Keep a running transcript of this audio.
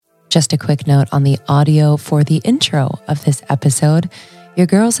Just a quick note on the audio for the intro of this episode. Your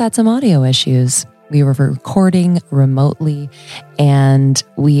girls had some audio issues. We were recording remotely and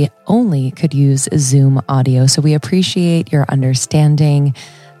we only could use Zoom audio. So we appreciate your understanding.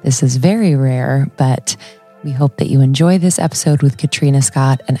 This is very rare, but we hope that you enjoy this episode with Katrina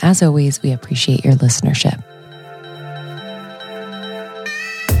Scott. And as always, we appreciate your listenership.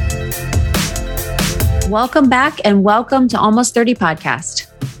 Welcome back and welcome to Almost 30 Podcast.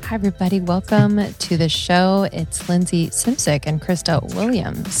 Hi, everybody. Welcome to the show. It's Lindsay Simcik and Krista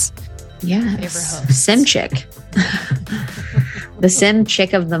Williams. Yes. Sim chick. The sim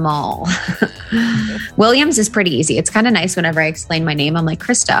chick of them all. Williams is pretty easy. It's kind of nice whenever I explain my name. I'm like,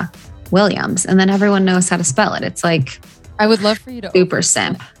 Krista Williams. And then everyone knows how to spell it. It's like, I would love for you to super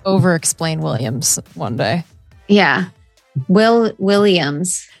simp. Over-explain Williams one day. Yeah.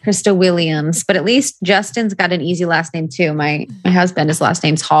 Williams, Krista Williams, but at least Justin's got an easy last name too. My husband, his last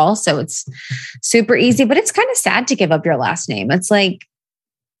name's Hall, so it's super easy, but it's kind of sad to give up your last name. It's like,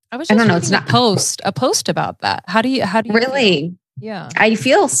 I don't know. It's not a post about that. How do you really? Feel? Yeah. I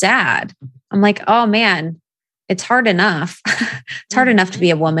feel sad. I'm like, oh man, it's hard enough. It's hard enough to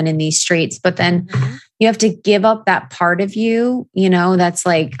be a woman in these streets, but then you have to give up that part of you, that's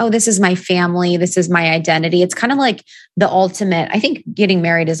like, oh, this is my family. This is my identity. It's kind of like the ultimate. I think getting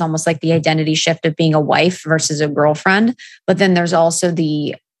married is almost like the identity shift of being a wife versus a girlfriend. But then there's also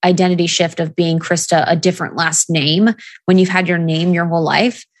the identity shift of being Krista, a different last name when you've had your name your whole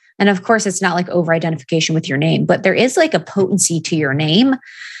life. And of course, it's not like over-identification with your name, but there is like a potency to your name.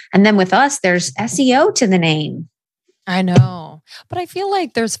 And then with us, there's SEO to the name. I know. But I feel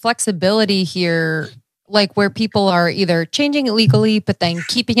like there's flexibility here, like where people are either changing it legally, but then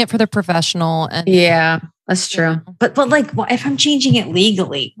keeping it for the professional. And yeah, that's true. But like, if I'm changing it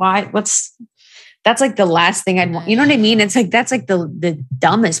legally, why? That's like the last thing I'd want. You know what I mean? It's like, that's like the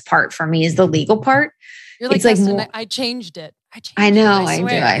dumbest part for me is the legal part. You're like, it's like I changed it. I know. I do.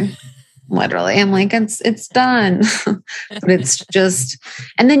 I literally, I'm like, it's done, but it's just,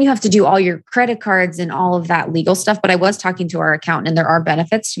 and then you have to do all your credit cards and all of that legal stuff. But I was talking to our accountant and there are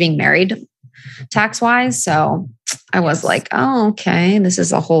benefits to being married tax wise. So I was like, oh, okay. This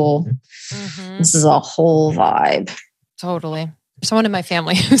is a whole vibe. Totally. Someone in my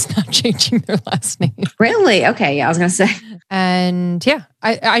family who's not changing their last name. Really? Okay. Yeah. I was going to say. And yeah,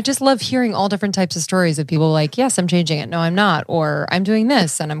 I just love hearing all different types of stories of people like, yes, I'm changing it. No, I'm not. Or I'm doing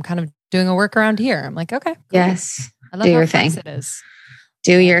this and I'm kind of doing a workaround here. I'm like, okay. Cool. Yes. I love do your thing. It is.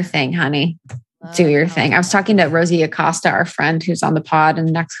 Do your thing, honey. Do your thing. I was talking to Rosie Acosta, our friend who's on the pod in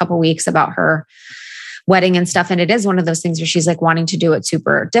the next couple of weeks about her wedding and stuff. And it is one of those things where she's like wanting to do it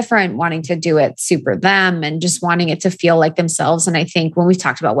super different, wanting to do it super them and just wanting it to feel like themselves. And I think when we've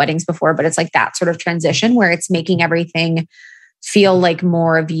talked about weddings before, but it's like that sort of transition where it's making everything feel like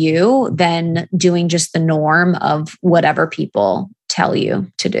more of you than doing just the norm of whatever people tell you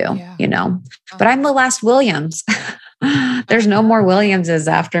to do, But I'm the last Williams. There's no more Williamses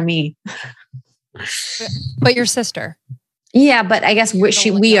after me. But your sister. Yeah, but I guess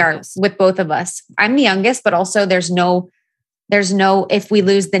we are with both of us. I'm the youngest, but also there's no, if we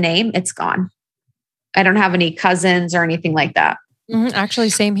lose the name, it's gone. I don't have any cousins or anything like that. Mm-hmm.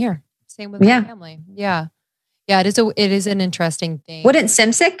 Actually, same here. Same with my family. Yeah. Yeah, it is an interesting thing. Wouldn't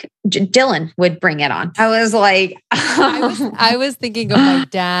Simcik? Dylan would bring it on. I was like, I was thinking of my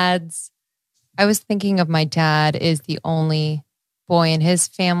dad's. I was thinking of my dad is the only boy in his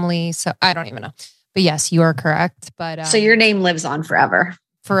family. So I don't even know. But yes, you are correct. But so your name lives on forever.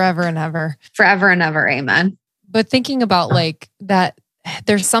 Forever and ever. Forever and ever. Amen. But thinking about like that,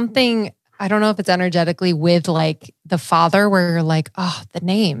 there's something, I don't know if it's energetically with like the father where you're like, oh, the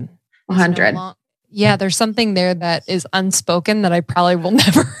name. 100. Yeah, there's something there that is unspoken that I probably will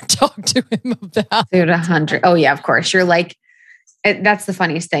never talk to him about. Dude, 100. Oh yeah, of course. You're like, that's the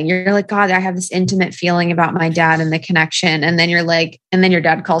funniest thing. You're like, God, I have this intimate feeling about my dad and the connection. And then you're like, and then your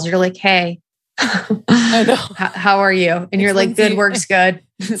dad calls, you're like, hey, I know. How are you? And you're like, Lindsay. Good, work's good.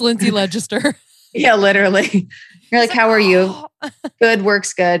 It's Lindsay Legister. Yeah, literally. You're like, how are you? Good,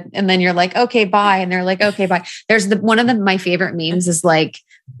 work's good. And then you're like, okay, bye. And they're like, okay, bye. There's one of my favorite memes is like,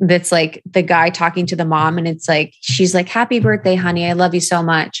 that's like the guy talking to the mom. And it's like, she's like, happy birthday, honey. I love you so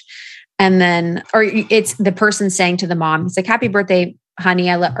much. And then, or it's the person saying to the mom, it's like, happy birthday, honey.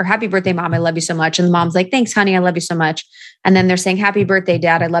 Or happy birthday, mom. I love you so much. And the mom's like, thanks, honey. I love you so much. And then they're saying, happy birthday,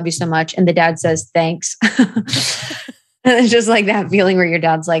 dad. I love you so much. And the dad says, thanks. And it's just like that feeling where your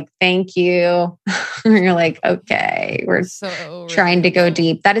dad's like, thank you. And you're like, okay, we're trying to go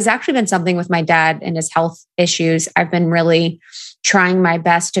deep. That has actually been something with my dad and his health issues. I've been really trying my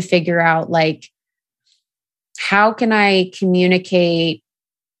best to figure out like, how can I communicate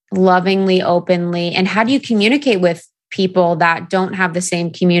lovingly, openly? And how do you communicate with people that don't have the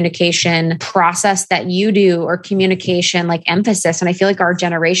same communication process that you do, or communication like emphasis? And I feel like our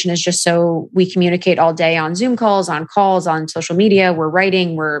generation is just so, we communicate all day on Zoom calls, on social media, we're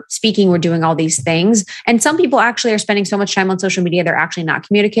writing, we're speaking, we're doing all these things. And some people actually are spending so much time on social media, they're actually not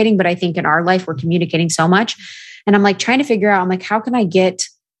communicating. But I think in our life, we're communicating so much. And I'm like trying to figure out, I'm like, how can I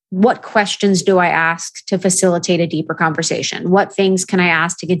what questions do I ask to facilitate a deeper conversation? What things can I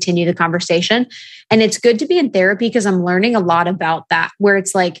ask to continue the conversation? And it's good to be in therapy because I'm learning a lot about that, where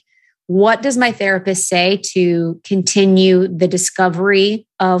it's like, what does my therapist say to continue the discovery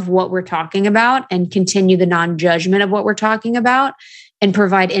of what we're talking about and continue the non-judgment of what we're talking about and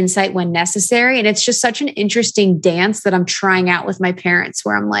provide insight when necessary? And it's just such an interesting dance that I'm trying out with my parents,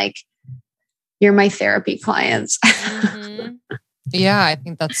 where I'm like, you're my therapy clients. Mm-hmm. Yeah, I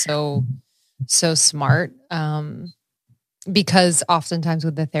think that's so smart. Because oftentimes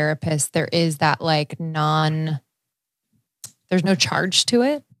with the therapist, there is that like there's no charge to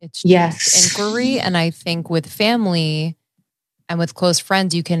it. It's just inquiry. And I think with family and with close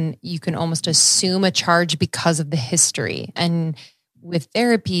friends, you can almost assume a charge because of the history. And with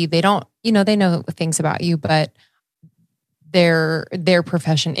therapy, they don't, they know things about you, but their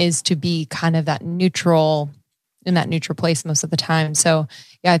profession is to be kind of that neutral place most of the time. So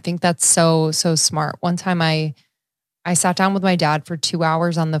yeah, I think that's so smart. One time I sat down with my dad for 2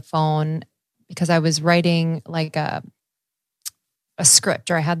 hours on the phone because I was writing like a script,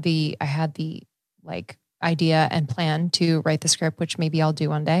 or I had the like idea and plan to write the script, which maybe I'll do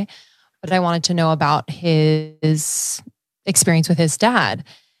one day. But I wanted to know about his experience with his dad.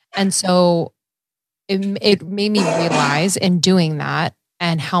 And so it made me realize in doing that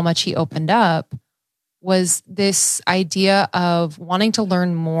and how much he opened up was this idea of wanting to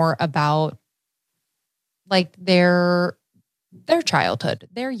learn more about like their childhood,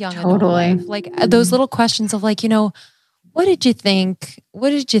 their young adult life. Like those little questions of like, what did you think? What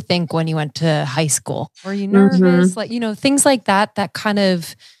did you think when you went to high school? Were you nervous? Like, things like that kind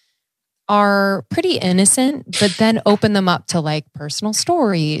of are pretty innocent, but then open them up to like personal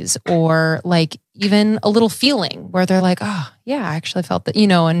stories, or like even a little feeling where they're like, oh yeah, I actually felt that,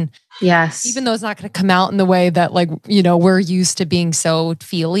 and yes, even though it's not going to come out in the way that like, we're used to being so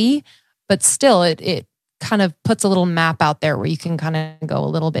feely, but still it kind of puts a little map out there where you can kind of go a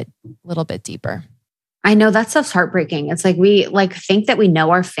little bit deeper. I know that stuff's heartbreaking. It's like we like think that we know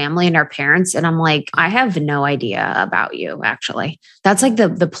our family and our parents. And I'm like, I have no idea about you, actually. That's like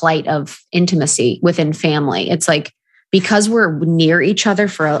the plight of intimacy within family. It's like, because we're near each other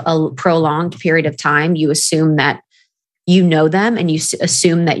for a prolonged period of time, you assume that you know them and you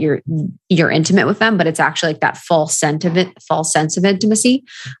assume that you're intimate with them, but it's actually like that false sense of intimacy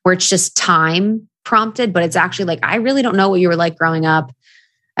where it's just time prompted, but it's actually like, I really don't know what you were like growing up.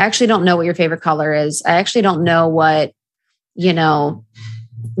 I actually don't know what your favorite color is. I actually don't know what,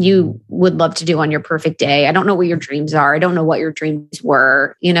 you would love to do on your perfect day. I don't know what your dreams are. I don't know what your dreams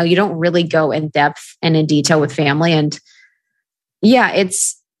were. You don't really go in depth and in detail with family. And yeah,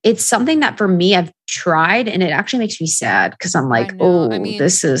 it's something that for me, I've tried, and it actually makes me sad because I'm like,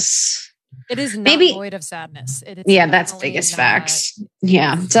 this is... It is not void of sadness. It is that's biggest facts.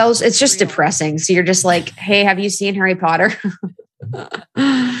 Yeah. So it's just depressing. So you're just like, hey, have you seen Harry Potter?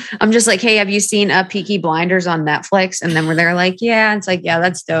 I'm just like, hey, have you seen Peaky Blinders on Netflix? And then they're like, yeah. It's like, yeah,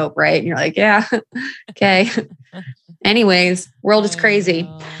 that's dope, right? And you're like, yeah, okay. Anyways, world is crazy.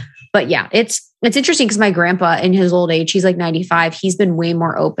 But yeah, it's interesting because my grandpa in his old age, he's like 95. He's been way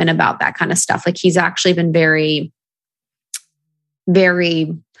more open about that kind of stuff. Like he's actually been very,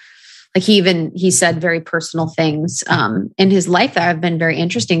 very, like he said very personal things in his life that have been very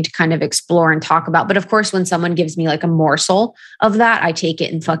interesting to kind of explore and talk about. But of course, when someone gives me like a morsel of that, I take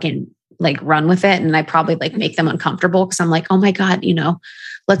it and fucking like run with it. And I probably like make them uncomfortable because I'm like, oh my God,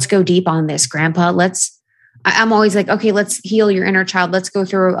 let's go deep on this, grandpa. I'm always like, okay, let's heal your inner child. Let's go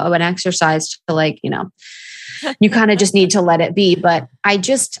through an exercise to like, you kind of just need to let it be. But I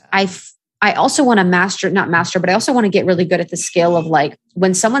also want to but I also want to get really good at the skill of like,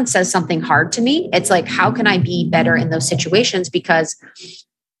 when someone says something hard to me, it's like, how can I be better in those situations? Because,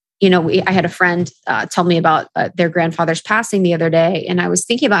 I had a friend tell me about their grandfather's passing the other day. And I was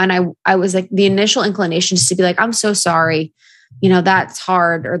thinking about, and I was like, the initial inclination is to be like, I'm so sorry, that's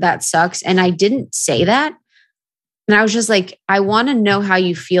hard or that sucks. And I didn't say that. And I was just like, I want to know how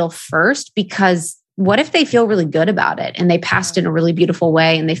you feel first, because what if they feel really good about it and they passed in a really beautiful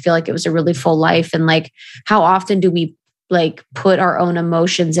way and they feel like it was a really full life? And like, how often do we like put our own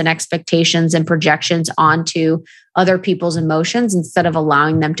emotions and expectations and projections onto other people's emotions instead of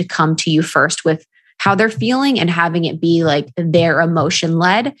allowing them to come to you first with how they're feeling and having it be like their emotion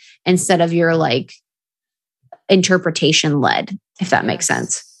led instead of your like interpretation led, if that makes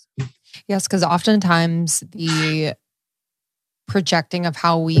sense. Yes, because oftentimes the projecting of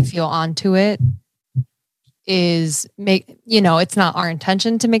how we feel onto it is it's not our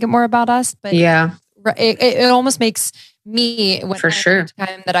intention to make it more about us, but it almost makes me, when for sure,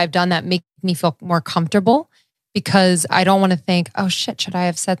 time that I've done that, make me feel more comfortable, because I don't want to think, oh shit, should I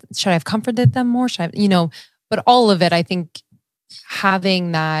have comforted them more? But all of it, I think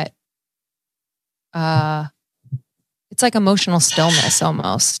having that, it's like emotional stillness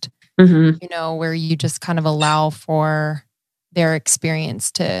almost, where you just kind of allow for their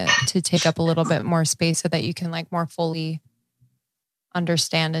experience to take up a little bit more space so that you can like more fully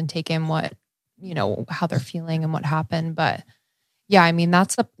understand and take in what, how they're feeling and what happened. But yeah, I mean,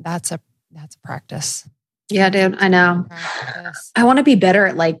 that's a practice. Yeah, dude, I know. I want to be better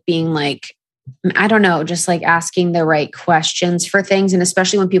at like being like, I don't know, just like asking the right questions for things. And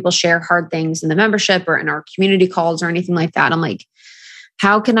especially when people share hard things in the membership or in our community calls or anything like that, I'm like,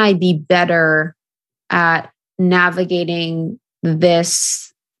 how can I be better at navigating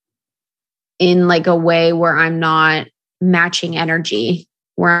this in like a way where I'm not matching energy,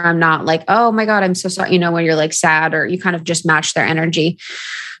 where I'm not like, oh my God, I'm so sorry, when you're like sad, or you kind of just match their energy.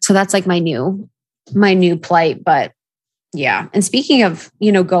 So that's like my new plight. But yeah. And speaking of,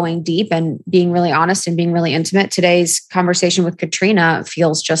 going deep and being really honest and being really intimate, today's conversation with Katrina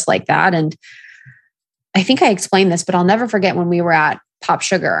feels just like that. And I think I explained this, but I'll never forget when we were at Pop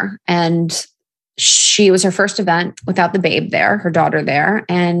Sugar, and she was her first event without the babe there, her daughter there.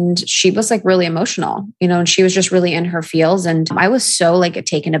 And she was like really emotional, and she was just really in her feels. And I was so like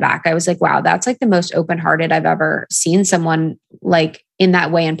taken aback. I was like, wow, that's like the most open-hearted I've ever seen someone like in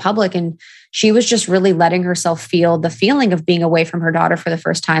that way in public. And she was just really letting herself feel the feeling of being away from her daughter for the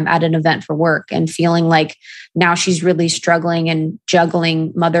first time at an event for work, and feeling like now she's really struggling and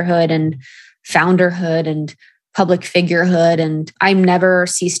juggling motherhood and founderhood and public figurehood. And I've never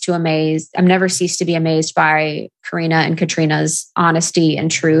ceased to be amazed by Karina and Katrina's honesty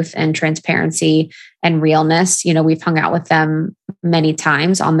and truth and transparency and realness. We've hung out with them many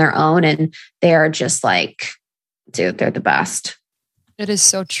times on their own, and they're just like, dude, they're the best. It is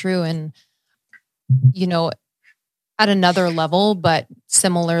so true. And, at another level, but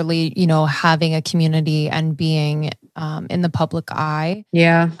similarly, having a community and being in the public eye.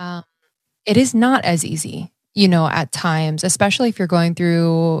 Yeah. It is not as easy, at times, especially if you're going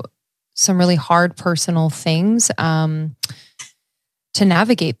through some really hard personal things, to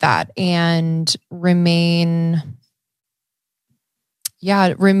navigate that and remain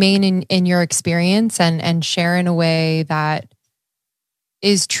in your experience and share in a way that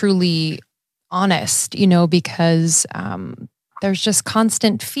is truly honest, because there's just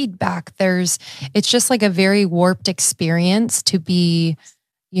constant feedback. It's just like a very warped experience to be,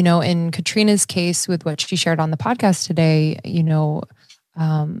 in Katrina's case with what she shared on the podcast today,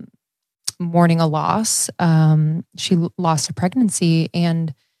 mourning a loss. She lost a pregnancy,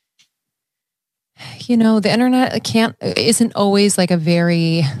 and, the internet isn't always like a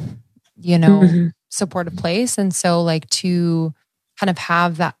very, supportive place. And so like to kind of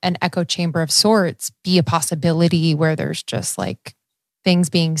have that an echo chamber of sorts be a possibility where there's just like things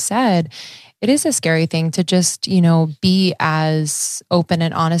being said, it is a scary thing to just, be as open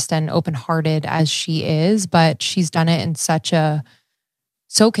and honest and open-hearted as she is, but she's done it in so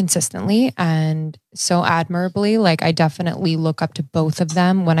consistently and so admirably. Like I definitely look up to both of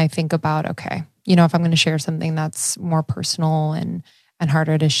them when I think about, okay, if I'm going to share something that's more personal and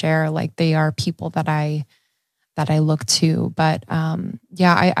harder to share, like they are people that I look to. But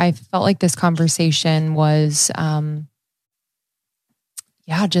I felt like this conversation was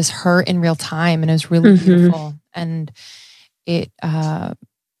just her in real time, and it was really beautiful. And it was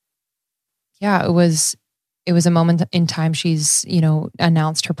a moment in time. She's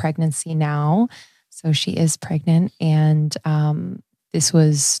announced her pregnancy now, so she is pregnant, and this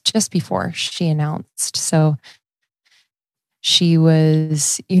was just before she announced. So she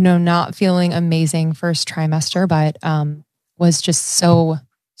was not feeling amazing first trimester, but was just so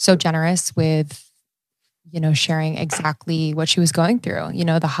generous with sharing exactly what she was going through,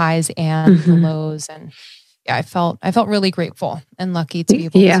 the highs and the lows. And I felt really grateful and lucky to be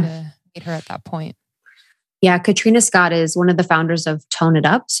able to meet her at that point. Yeah, Katrina Scott is one of the founders of Tone It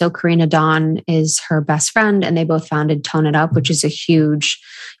Up. So Karina Dawn is her best friend, and they both founded Tone It Up, which is a huge,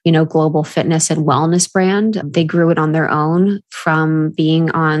 global fitness and wellness brand. They grew it on their own from being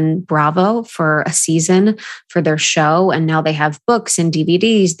on Bravo for a season for their show. And now they have books and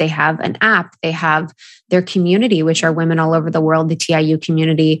DVDs. They have an app. They have their community, which are women all over the world, the TIU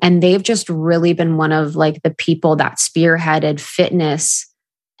community. And they've just really been one of like the people that spearheaded fitness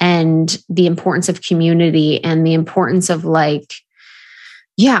and the importance of community and the importance of they're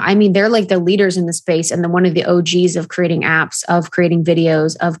like the leaders in the space and one of the OGs of creating apps, of creating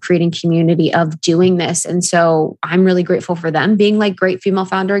videos, of creating community, of doing this. And so I'm really grateful for them being like great female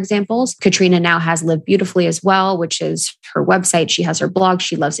founder examples. Katrina now has Live Beautifully as well, which is her website. She has her blog.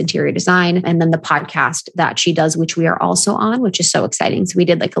 She loves interior design. And then the podcast that she does, which we are also on, which is so exciting. So we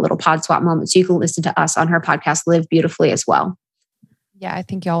did like a little pod swap moment. So you can listen to us on her podcast, Live Beautifully as well. Yeah, I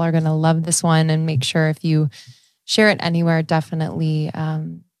think y'all are going to love this one, and make sure if you share it anywhere, definitely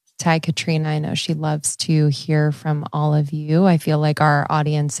tag Katrina. I know she loves to hear from all of you. I feel like our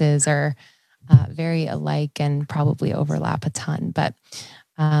audiences are very alike and probably overlap a ton, but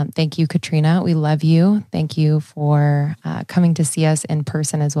thank you, Katrina. We love you. Thank you for coming to see us in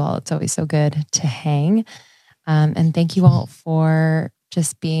person as well. It's always so good to hang. And thank you all for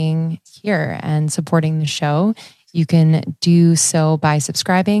just being here and supporting the show. You can do so by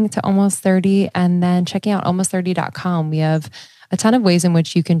subscribing to Almost 30 and then checking out almost30.com. We have a ton of ways in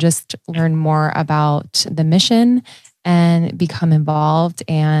which you can just learn more about the mission and become involved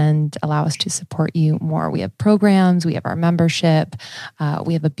and allow us to support you more. We have programs, we have our membership,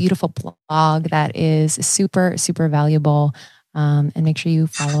 we have a beautiful blog that is super, super valuable. And make sure you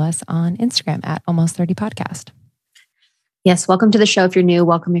follow us on Instagram at Almost 30 Podcast. Yes, welcome to the show. If you're new,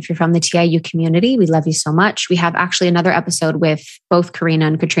 welcome if you're from the TIU community. We love you so much. We have actually another episode with both Karina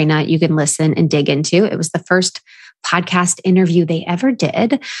and Katrina you can listen and dig into. It was the first podcast interview they ever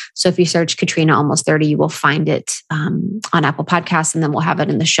did. So if you search Katrina Almost 30, you will find it on Apple Podcasts, and then we'll have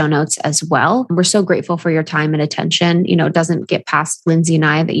it in the show notes as well. We're so grateful for your time and attention. It doesn't get past Lindsay and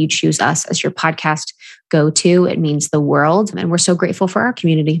I that you choose us as your podcast go-to. It means the world. And we're so grateful for our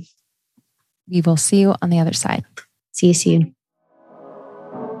community. We will see you on the other side. See you soon.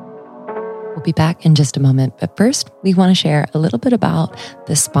 We'll be back in just a moment. But first, we want to share a little bit about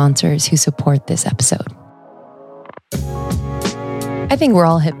the sponsors who support this episode. I think we're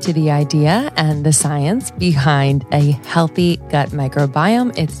all hip to the idea and the science behind a healthy gut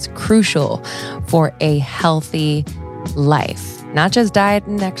microbiome. It's crucial for a healthy life, not just diet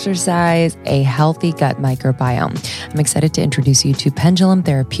and exercise, a healthy gut microbiome. I'm excited to introduce you to Pendulum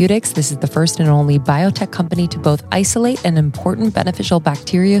Therapeutics. This is the first and only biotech company to both isolate an important beneficial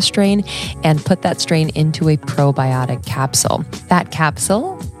bacteria strain and put that strain into a probiotic capsule. That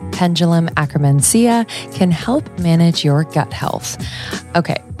capsule, Pendulum Akkermansia, can help manage your gut health.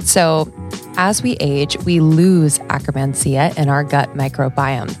 Okay, so as we age, we lose Akkermansia in our gut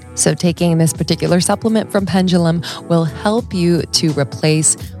microbiome. So taking this particular supplement from Pendulum will help you to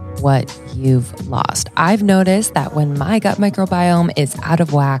replace what you've lost. I've noticed that when my gut microbiome is out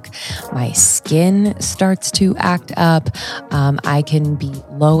of whack, my skin starts to act up. I can be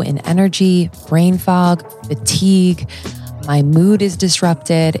low in energy, brain fog, fatigue. My mood is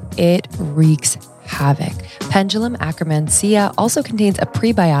disrupted. It wreaks havoc. Pendulum Akkermansia also contains a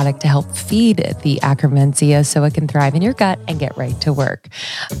prebiotic to help feed the Akkermansia so it can thrive in your gut and get right to work.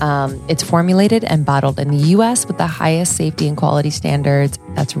 It's formulated and bottled in the US with the highest safety and quality standards.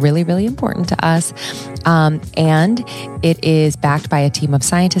 That's really, really important to us. And it is backed by a team of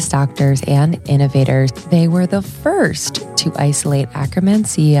scientists, doctors, and innovators. They were the first to isolate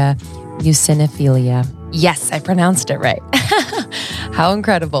Akkermansia muciniphila. Yes, I pronounced it right. How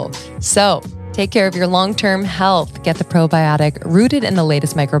incredible. So, take care of your long-term health. Get the probiotic rooted in the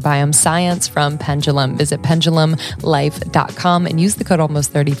latest microbiome science from Pendulum. Visit pendulumlife.com and use the code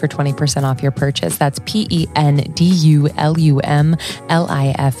almost30 for 20% off your purchase. That's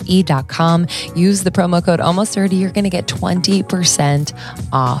pendulumlife.com. Use the promo code almost30. You're going to get 20%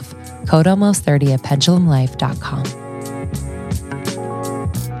 off. Code almost30 at pendulumlife.com.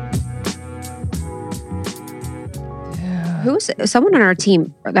 Who's someone on our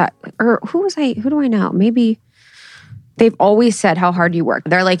team who do I know? Maybe they've always said how hard you work.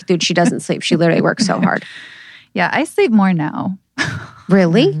 They're like, dude, she doesn't sleep. She literally works so hard. Yeah, I sleep more now.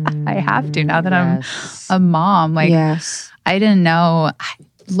 Really? I have to now that I'm a mom. Yes. I didn't know.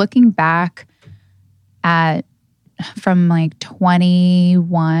 Looking back from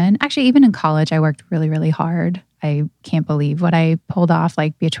 21, actually even in college, I worked really, really hard. I can't believe what I pulled off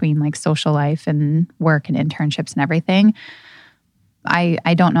between social life and work and internships and everything.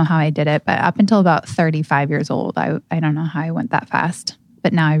 I don't know how I did it, but up until about 35 years old, I don't know how I went that fast.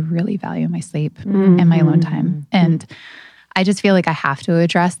 But now I really value my sleep and my alone time. And I just feel like I have to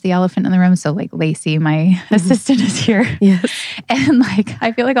address the elephant in the room. So like Lacey, my assistant, is here. Yes. And like,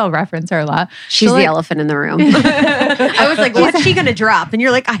 I feel like I'll reference her a lot. She's So, the like, elephant in the room. I was like, what's she going to drop? And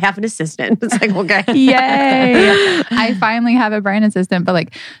you're like, I have an assistant. It's like, okay. Yay. I finally have a brain assistant, but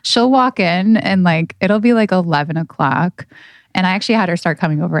like she'll walk in and like, it'll be like 11 o'clock. And I actually had her start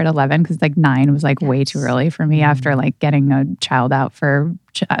coming over at 11 because like 9 was like way too early for me after like getting a child out for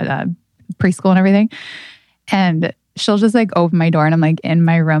preschool and everything. And she'll just like open my door and I'm like in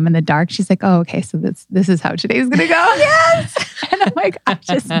my room in the dark. She's like, oh, okay, so this is how today's gonna go. Yes. And I'm like, I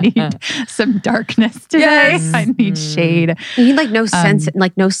just need some darkness today. Yes. I need shade. You need like no sense,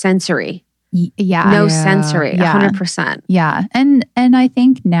 like no sensory. Yeah. No sensory, Yeah. 100%. Yeah. And I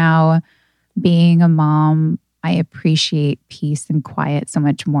think now being a mom, I appreciate peace and quiet so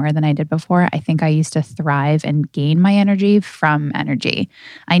much more than I did before. I think I used to thrive and gain my energy from energy.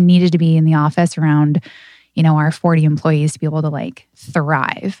 I needed to be in the office around, our 40 employees to be able to like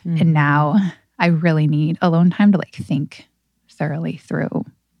thrive. And now I really need alone time to like think thoroughly through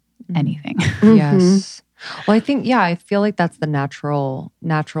anything. Yes. Well, I feel like that's the natural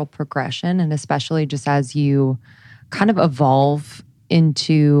progression. And especially just as you kind of evolve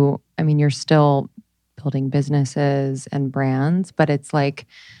into, you're still building businesses and brands, but it's like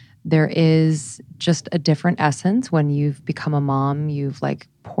there is just a different essence when you've become a mom. You've like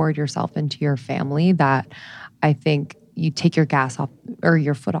poured yourself into your family that I think you take your gas off or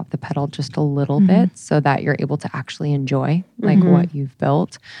your foot off the pedal just a little bit so that you're able to actually enjoy like what you've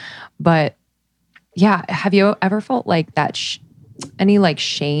built. But yeah, have you ever felt like that any like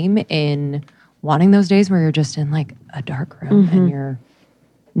shame in wanting those days where you're just in like a dark room and you're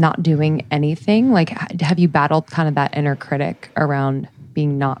not doing anything? Like, have you battled kind of that inner critic around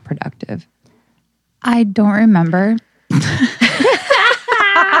being not productive? I don't remember.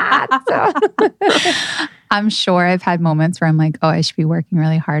 I'm sure I've had moments where I'm like, oh, I should be working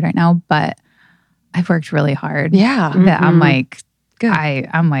really hard right now, but I've worked really hard. Yeah. That I'm like, Good.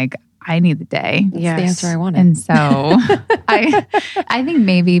 I'm like, I need the day. That's the answer I wanted. And so I think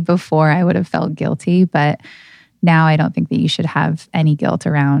maybe before I would have felt guilty, but now I don't think that you should have any guilt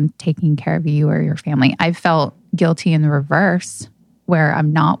around taking care of you or your family. I've felt guilty in the reverse where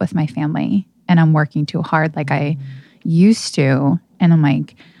I'm not with my family and I'm working too hard like I used to. And I'm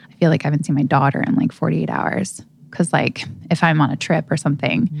like, I feel like I haven't seen my daughter in like 48 hours. Because like if I'm on a trip or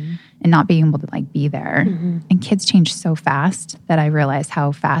something and not being able to like be there, and kids change so fast that I realize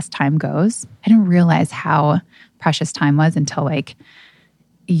how fast time goes. I didn't realize how precious time was until like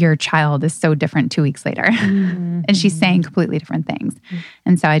your child is so different 2 weeks later and she's saying completely different things.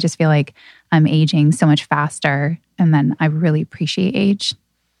 And so I just feel like I'm aging so much faster. And then I really appreciate age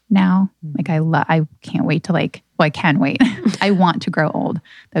now. Like I can't wait to like, well, I can wait. I want to grow old.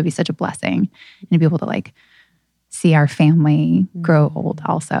 That would be such a blessing. And to be able to like see our family grow old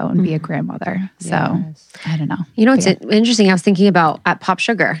also and be a grandmother. So I don't know. You know, it's interesting. I was thinking about at Pop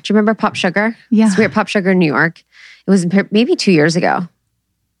Sugar. Do you remember Pop Sugar? Yeah. So we were at Pop Sugar in New York. It was maybe 2 years ago.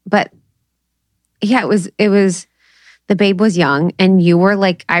 But yeah, it was, the babe was young and you were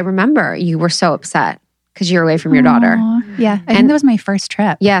like, I remember you were so upset because you were away from your daughter. Yeah. I think that was my first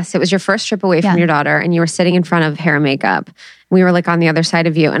trip. Yes, it was your first trip away from your daughter and you were sitting in front of hair and makeup. We were like on the other side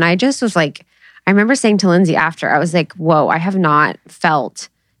of you. And I just was like, I remember saying to Lindsay after, I was like, whoa, I have not felt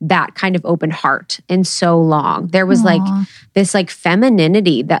that kind of open heart in so long. There was like this like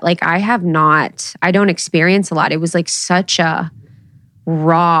femininity that like I don't experience a lot. It was like such a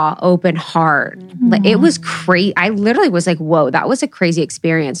raw, open heart. Like it was crazy. I literally was like, whoa, that was a crazy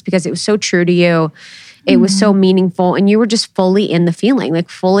experience because it was so true to you. It was so meaningful. And you were just fully in the feeling, like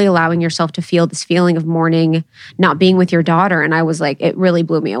fully allowing yourself to feel this feeling of mourning, not being with your daughter. And I was like, it really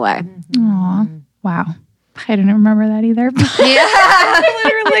blew me away. Aw. Wow. I didn't remember that either. Yeah,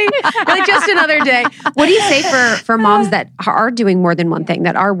 literally. Like just another day. What do you say for moms that are doing more than one thing,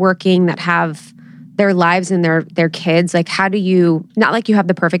 that are working, that have their lives and their kids? Like how do you, not like you have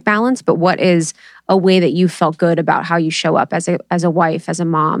the perfect balance, but what is a way that you felt good about how you show up as a wife, as a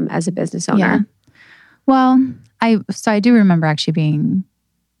mom, as a business owner? Yeah. Well, I do remember actually being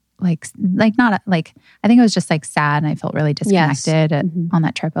like not like, I think I was just like sad and I felt really disconnected on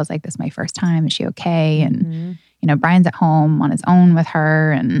that trip. I was like, this is my first time. Is she okay? And, Brian's at home on his own with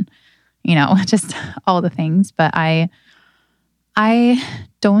her and, just all the things. But I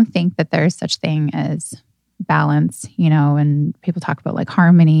don't think that there's such thing as balance, and people talk about like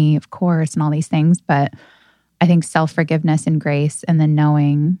harmony, of course, and all these things. But I think self-forgiveness and grace, and then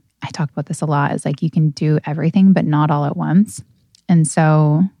knowing, I talk about this a lot, is like you can do everything, but not all at once. And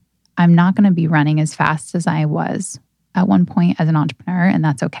so I'm not going to be running as fast as I was at one point as an entrepreneur, and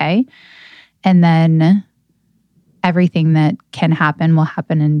that's okay. And then everything that can happen will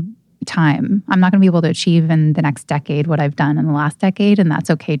happen in time. I'm not going to be able to achieve in the next decade what I've done in the last decade, and that's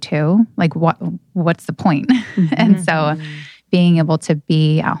okay too. Like what's the point? Mm-hmm. And so being able to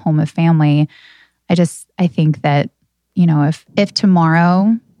be at home with family, I think that, you know, if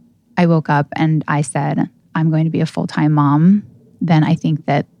tomorrow I woke up and I said, I'm going to be a full-time mom, then I think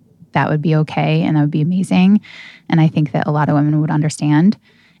that would be okay and that would be amazing. And I think that a lot of women would understand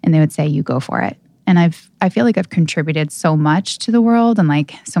and they would say, you go for it. And I feel like I've contributed so much to the world and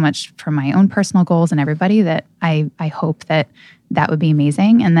like so much for my own personal goals and everybody that I hope that would be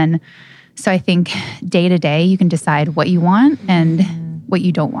amazing. And then, so I think day to day, you can decide what you want and what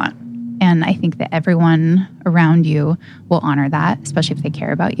you don't want. And I think that everyone around you will honor that, especially if they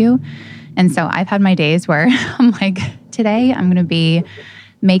care about you. And so I've had my days where I'm like, today I'm going to be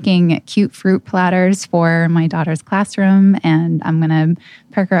making cute fruit platters for my daughter's classroom, and I'm going to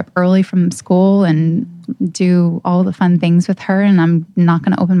pick her up early from school and do all the fun things with her, and I'm not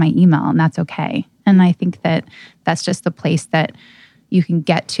going to open my email, and that's okay. And I think that that's just the place that you can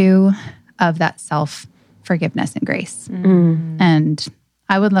get to of that self-forgiveness and grace. Mm. And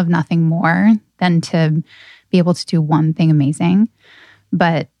I would love nothing more than to be able to do one thing amazing,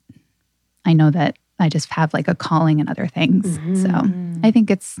 but I know that I just have like a calling in other things. Mm-hmm. So I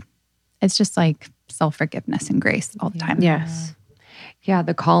think it's just like self-forgiveness and grace all the time. Yes. Yeah,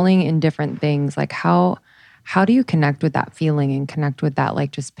 the calling in different things. Like how do you connect with that feeling and connect with that,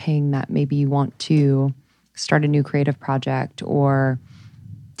 like just paying that maybe you want to start a new creative project or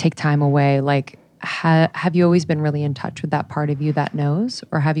take time away? Like have you always been really in touch with that part of you that knows,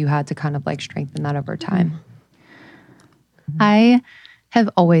 or have you had to kind of like strengthen that over time? I have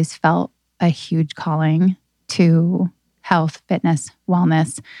always felt a huge calling to health, fitness,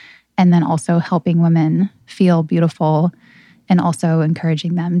 wellness, and then also helping women feel beautiful and also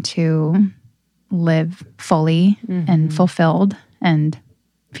encouraging them to live fully and fulfilled and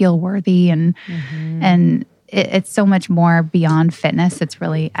feel worthy. And it's so much more beyond fitness. It's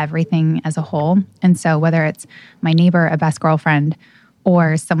really everything as a whole. And so whether it's my neighbor, a best girlfriend,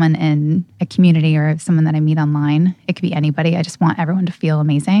 or someone in a community or someone that I meet online, it could be anybody. I just want everyone to feel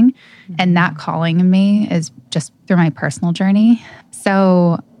amazing. Mm-hmm. And that calling in me is just through my personal journey.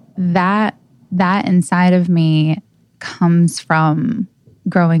 So that inside of me comes from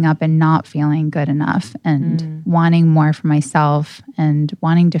growing up and not feeling good enough and wanting more for myself and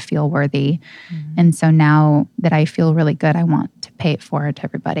wanting to feel worthy. And so now that I feel really good, I want to pay it forward to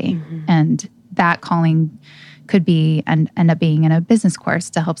everybody. And that calling could be and end up being in a business course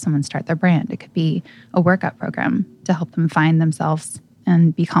to help someone start their brand. It could be a workout program to help them find themselves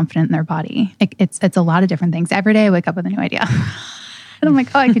and be confident in their body. It's a lot of different things. Every day I wake up with a new idea. And I'm like,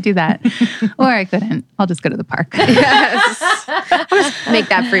 oh, I could do that. Or I couldn't. I'll just go to the park. Yes. I'll just make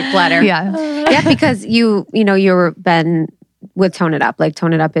that fruit platter. Yeah. Yeah, because you've been with Tone It Up. Like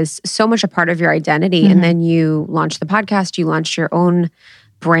Tone It Up is so much a part of your identity. And then you launched the podcast, you launched your own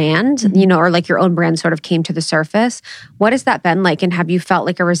brand, or like your own brand sort of came to the surface. What has that been like? And have you felt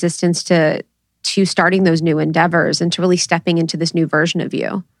like a resistance to starting those new endeavors and to really stepping into this new version of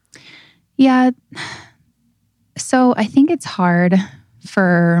you? Yeah. So I think it's hard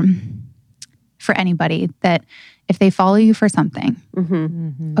for anybody that if they follow you for something,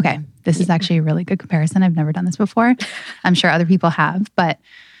 okay, this is actually a really good comparison. I've never done this before. I'm sure other people have, but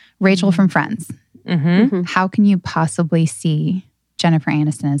Rachel from Friends, how can you possibly see Jennifer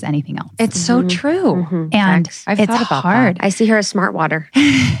Aniston as anything else? It's so true. And I've it's thought about hard. I see her as Smart Water.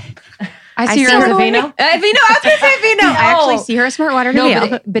 I see her as a Vino. I was going to say Vino. I actually see her as Smart Water.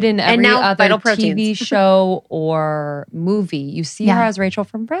 No, but in every other Vital TV Proteins. show or movie, you see her as Rachel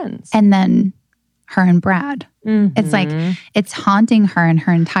from Friends. And then her and Brad. It's like, it's haunting her in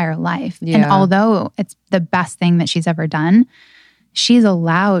her entire life. Yeah. And although it's the best thing that she's ever done, she's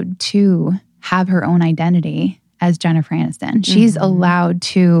allowed to have her own identity as Jennifer Aniston. She's allowed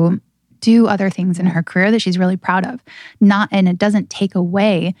to do other things in her career that she's really proud of. And it doesn't take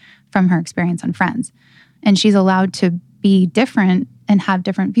away from her experience on Friends. And she's allowed to be different and have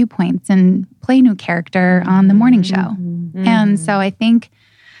different viewpoints and play new character on the morning show. And so I think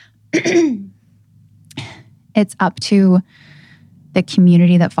it's up to the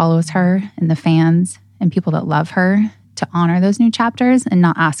community that follows her and the fans and people that love her to honor those new chapters and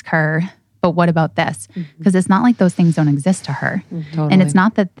not ask her, but what about this? Because it's not like those things don't exist to her. Totally. And it's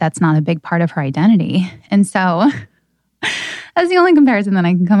not that that's not a big part of her identity. And so that's the only comparison that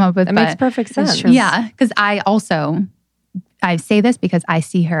I can come up with. That makes perfect sense. Yeah, because I say this because I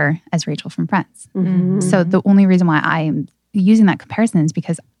see her as Rachel from Friends. So the only reason why I am using that comparison is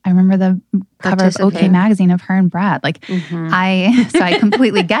because I remember the cover of OK Magazine of her and Brad. Like I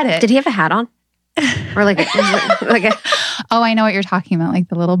completely get it. Did he have a hat on? Or like a oh, I know what you're talking about, like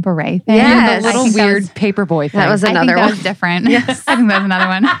the little beret thing. Yeah, the little weird paperboy thing. That was another one. That was different. Yes. I think that was another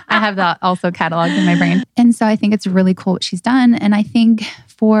one. I have that also cataloged in my brain. And so I think it's really cool what she's done. And I think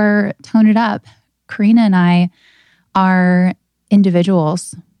for Tone It Up, Karina and I are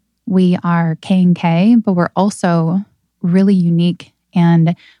individuals. We are K&K, but we're also really unique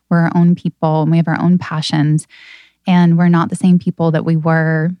and we're our own people and we have our own passions. And we're not the same people that we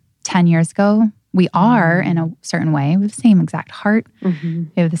were 10 years ago. We are in a certain way. We have the same exact heart. We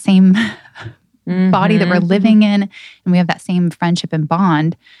have the same body that we're living in. And we have that same friendship and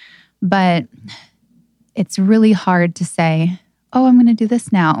bond. But it's really hard to say, oh, I'm going to do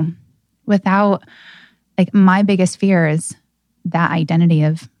this now without, like, my biggest fear is that identity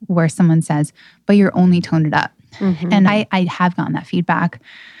of where someone says, but you're only Toned It Up. And I have gotten that feedback.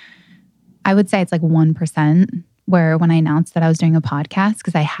 I would say it's like 1%. Where when I announced that I was doing a podcast,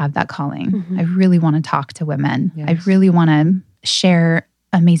 because I have that calling, I really want to talk to women. Yes. I really want to share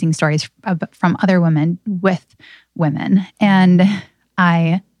amazing stories from other women with women. And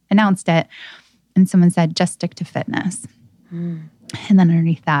I announced it and someone said, just stick to fitness. And then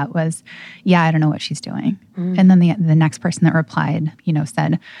underneath that was, yeah, I don't know what she's doing. And then the next person that replied,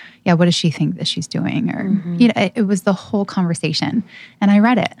 said, yeah, what does she think that she's doing? Or, it was the whole conversation. And I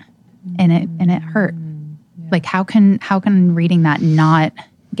read it and it hurt. Like, how can reading that not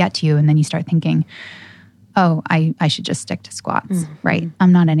get to you? And then you start thinking, oh, I should just stick to squats, right?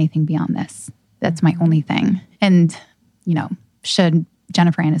 I'm not anything beyond this. That's my only thing. And, should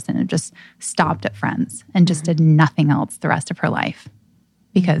Jennifer Aniston have just stopped at Friends and just did nothing else the rest of her life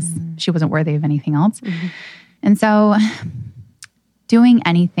because she wasn't worthy of anything else? And so doing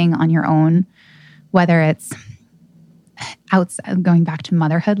anything on your own, whether it's outside, going back to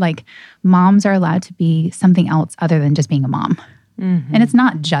motherhood, like moms are allowed to be something else other than just being a mom. And it's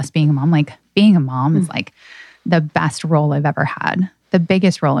not just being a mom. Like being a mom is like the best role I've ever had, the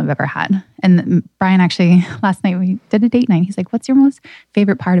biggest role I've ever had. And Brian actually, last night we did a date night. He's like, what's your most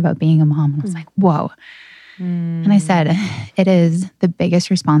favorite part about being a mom? And I was like, whoa. And I said, it is the biggest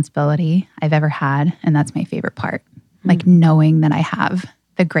responsibility I've ever had. And that's my favorite part. Like knowing that I have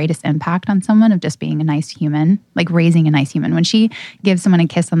the greatest impact on someone of just being a nice human, like raising a nice human. When she gives someone a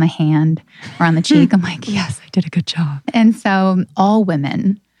kiss on the hand or on the cheek, I'm like, yes, I did a good job. And so all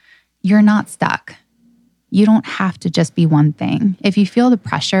women, you're not stuck. You don't have to just be one thing. If you feel the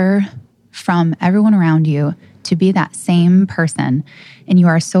pressure from everyone around you to be that same person and you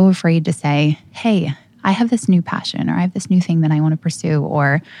are so afraid to say, hey, I have this new passion or I have this new thing that I want to pursue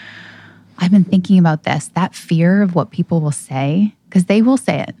or I've been thinking about this, that fear of what people will say, because they will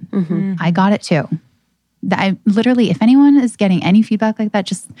say it. I got it too. I literally, if anyone is getting any feedback like that,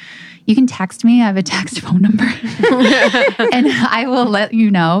 just, you can text me. I have a text phone number. And I will let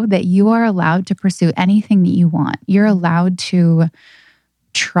you know that you are allowed to pursue anything that you want. You're allowed to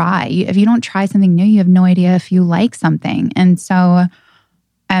try. If you don't try something new, you have no idea if you like something. And so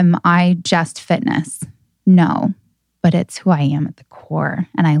am I just fitness? No, but it's who I am at the core.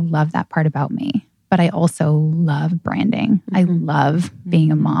 And I love that part about me. But I also love branding. I love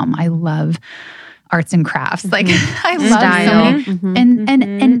being a mom. I love arts and crafts. Like I love so many,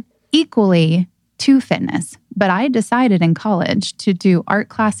 and equally to fitness. But I decided in college to do art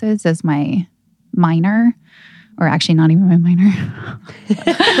classes as my minor, or actually not even my minor.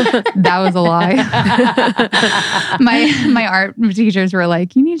 That was a lie. My art teachers were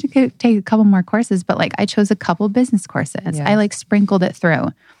like, you need to take a couple more courses. But like I chose a couple business courses. Yes. I like sprinkled it through.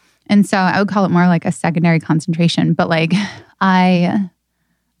 And so I would call it more like a secondary concentration. But like I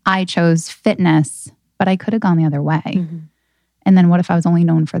chose fitness, but I could have gone the other way. And then what if I was only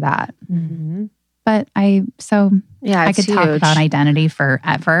known for that? But I could talk about identity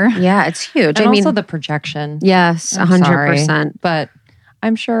forever. Yeah, it's huge. And also the projection. Yes, 100%. But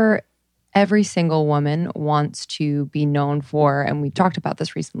I'm sure every single woman wants to be known for, and we talked about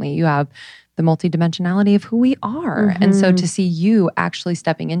this recently, you have the multidimensionality of who we are. And so to see you actually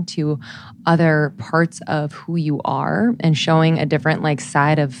stepping into other parts of who you are and showing a different like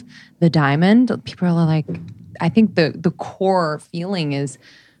side of the diamond, people are like, I think the core feeling is,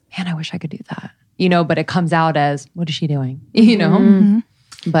 man, I wish I could do that. But it comes out as, what is she doing?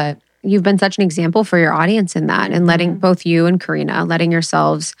 But you've been such an example for your audience in that and letting both you and Karina, letting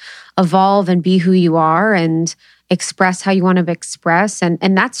yourselves evolve and be who you are and express how you want to express.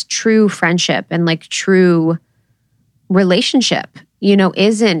 And that's true friendship and like true relationship,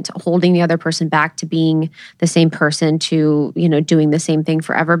 isn't holding the other person back to being the same person to, doing the same thing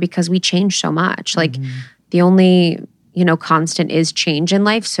forever because we change so much. Like the only constant is change in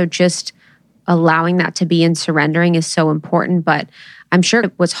life. So just allowing that to be and surrendering is so important. But I'm sure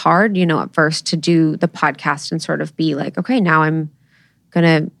it was hard, at first to do the podcast and sort of be like, okay, now I'm going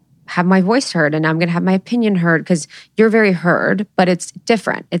to have my voice heard and I'm going to have my opinion heard, because you're very heard, but it's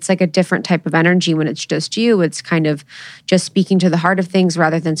different. It's like a different type of energy when it's just you. It's kind of just speaking to the heart of things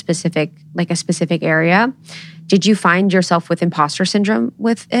rather than a specific area. Did you find yourself with imposter syndrome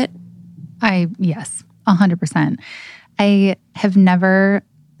with it? Yes, 100%. I have never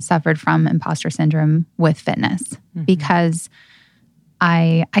suffered from imposter syndrome with fitness because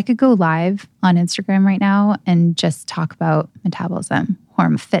I could go live on Instagram right now and just talk about metabolism,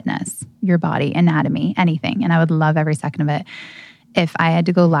 hormone, fitness, your body, anatomy, anything. And I would love every second of it. If I had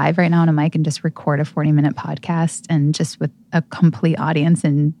to go live right now on a mic and just record a 40-minute podcast and just with a complete audience,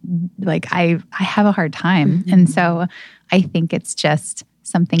 and like I have a hard time. And so I think it's just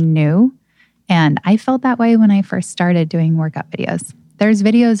something new. And I felt that way when I first started doing workout videos. There's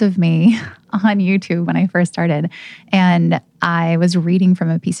videos of me on YouTube when I first started, and I was reading from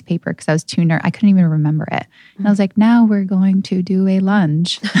a piece of paper because I was too nervous. I couldn't even remember it. And I was like, now we're going to do a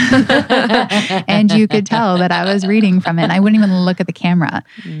lunge. And you could tell that I was reading from it. And I wouldn't even look at the camera.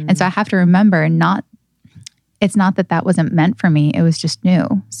 And so I have to remember, it's not that wasn't meant for me. It was just new.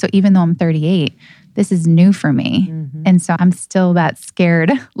 So even though I'm 38, this is new for me. And so I'm still that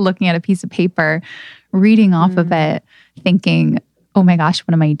scared looking at a piece of paper, reading off of it, thinking, oh my gosh,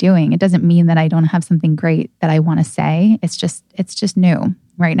 what am I doing? It doesn't mean that I don't have something great that I want to say. It's just new.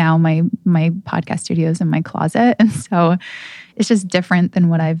 Right now, my podcast studio is in my closet. And so it's just different than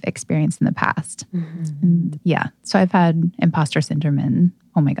what I've experienced in the past. And yeah, so I've had imposter syndrome and,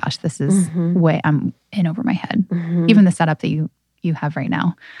 oh my gosh, this is way I'm in over my head. Even the setup that you have right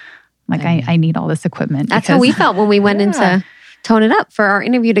now. Like I need all this equipment. That's how we felt when we went into Tone It Up for our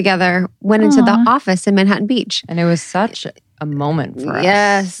interview together, went into the office in Manhattan Beach. And it was such a moment for us.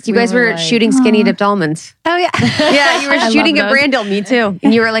 Yes. You guys were like, shooting Skinny Dipped Almonds. Oh, yeah. Yeah, you were shooting a brand deal, me too.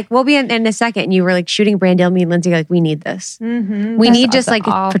 And you were like, we'll be in a second. And you were like shooting brand deal, me and Lindsay, like, we need this. We need just like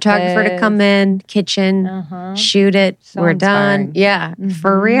a photographer to come in, kitchen, shoot it. So we're done. Yeah,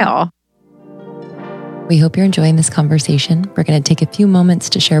 for real. We hope you're enjoying this conversation. We're going to take a few moments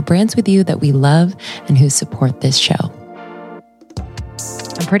to share brands with you that we love and who support this show.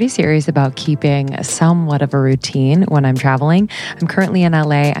 I'm pretty serious about keeping somewhat of a routine when I'm traveling. I'm currently in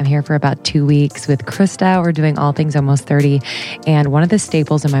LA. I'm here for about 2 weeks with Krista. We're doing all things Almost 30. And one of the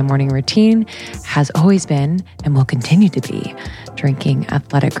staples in my morning routine has always been and will continue to be drinking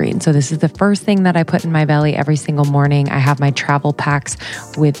Athletic Greens. So this is the first thing that I put in my belly every single morning. I have my travel packs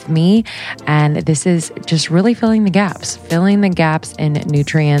with me. And this is just really filling the gaps in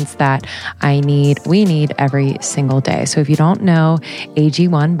nutrients that we need every single day. So if you don't know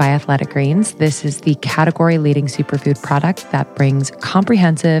AG1 by Athletic Greens, this is the category leading superfood product that brings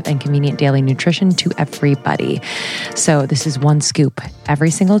comprehensive and convenient daily nutrition to everybody. So this is one scoop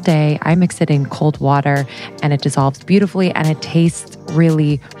every single day. I mix it in cold water and it dissolves beautifully and it tastes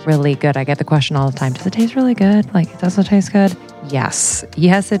really, really good. I get the question all the time, does it taste really good? Like, does it taste good? Yes,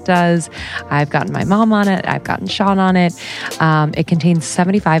 it does. I've gotten my mom on it. I've gotten Sean on it. It contains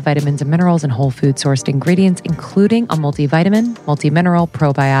 75 vitamins and minerals and whole food sourced ingredients, including a multivitamin, multi-mineral,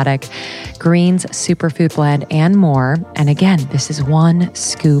 probiotic, greens, superfood blend, and more. And again, this is one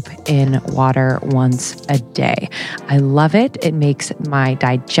scoop in water once a day. I love it. It makes my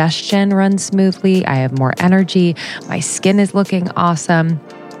digestion run smoothly. I have more energy. My skin is looking awesome.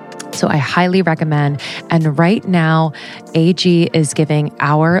 So I highly recommend. And right now, AG is giving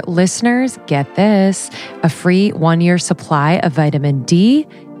our listeners, get this, a free 1-year supply of vitamin D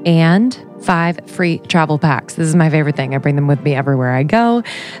and 5 free travel packs. This is my favorite thing. I bring them with me everywhere I go.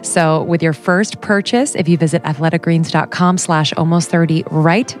 So with your first purchase, if you visit athleticgreens.com/almost30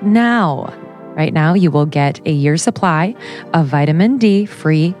 right now, you will get a year's supply of vitamin D,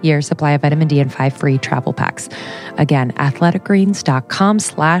 free year's supply of vitamin D and 5 free travel packs. Again,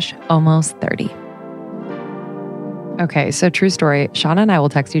 athleticgreens.com/almost30. Okay, so true story. Shauna and I will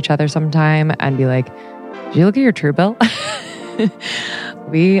text each other sometime and be like, did you look at your Truebill?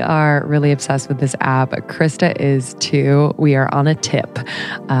 We are really obsessed with this app. Krista is too. We are on a tip,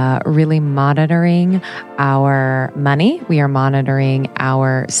 really monitoring our money. We are monitoring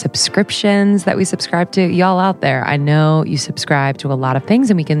our subscriptions that we subscribe to. Y'all out there, I know you subscribe to a lot of things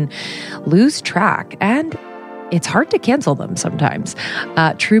and we can lose track. And it's hard to cancel them sometimes.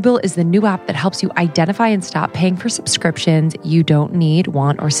 Truebill is the new app that helps you identify and stop paying for subscriptions you don't need,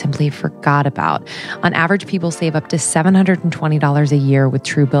 want, or simply forgot about. On average, people save up to $720 a year with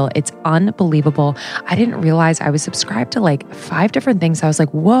Truebill. It's unbelievable. I didn't realize I was subscribed to like 5 different things. I was like,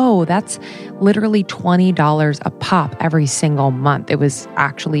 whoa, that's literally $20 a pop every single month. It was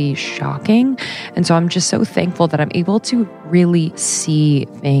actually shocking. And so I'm just so thankful that I'm able to really see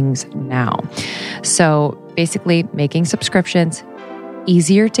things now. So basically making subscriptions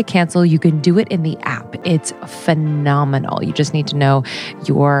easier to cancel. You can do it in the app. It's phenomenal. You just need to know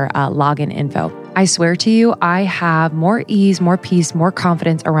your login info. I swear to you, I have more ease, more peace, more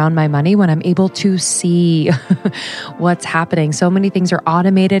confidence around my money when I'm able to see what's happening. So many things are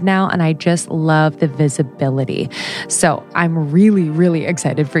automated now, and I just love the visibility. So I'm really, really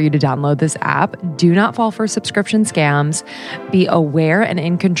excited for you to download this app. Do not fall for subscription scams. Be aware and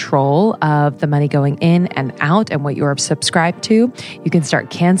in control of the money going in and out and what you're subscribed to. You can start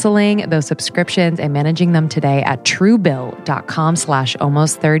canceling those subscriptions and managing them today at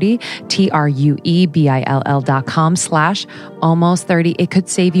truebill.com/almost30, TRUEBILL.com/almost30. It could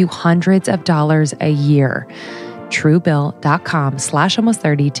save you hundreds of dollars a year.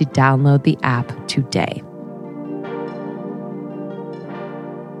 Truebill.com/almost30 to download the app today.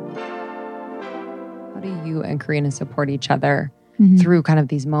 How do you and Karina support each other through kind of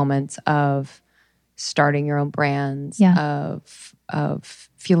these moments of starting your own brands, of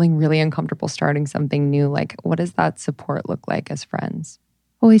feeling really uncomfortable starting something new? Like, what does that support look like as friends?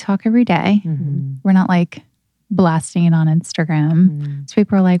 Well, we talk every day. We're not like blasting it on Instagram. So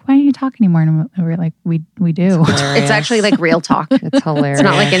people are like, why don't you talk anymore? And we're like, we do. It's actually like real talk. It's hilarious. It's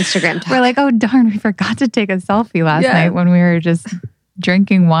not like Instagram talk. We're like, oh darn, we forgot to take a selfie last night when we were just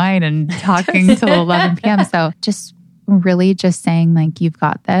drinking wine and talking till 11 p.m. So just really just saying like, you've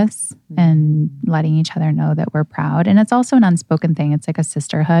got this, and letting each other know that we're proud. And it's also an unspoken thing. It's like a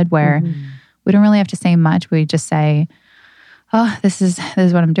sisterhood where we don't really have to say much. We just say, oh, this is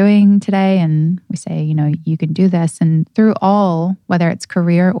what I'm doing today. And we say, you know, you can do this. And through all, whether it's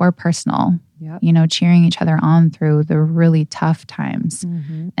career or personal, you know, cheering each other on through the really tough times.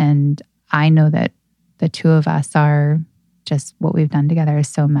 And I know that the two of us are just, what we've done together is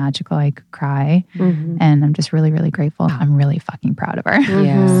so magical. I could cry. And I'm just really, really grateful. I'm really fucking proud of her.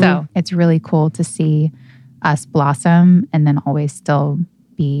 So it's really cool to see us blossom and then always still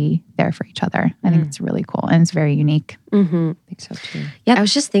be there for each other. I think it's really cool. And it's very unique. I think so too. Yeah, I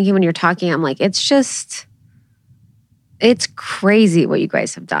was just thinking when you're talking, I'm like, it's crazy what you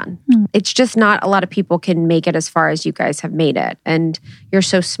guys have done. It's just not a lot of people can make it as far as you guys have made it. And you're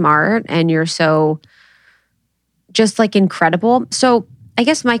so smart and you're so just like incredible. So I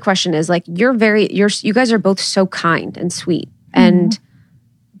guess my question is like, you guys are both so kind and sweet and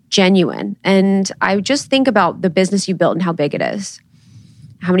genuine. And I just think about the business you built and how big it is.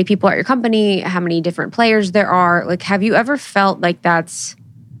 How many people are at your company, how many different players there are. Like, have you ever felt like that's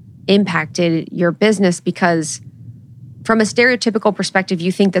impacted your business? Because from a stereotypical perspective,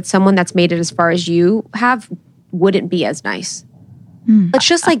 you think that someone that's made it as far as you have wouldn't be as nice. It's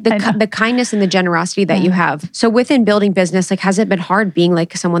just like the kindness and the generosity that you have. So within building business, like, has it been hard being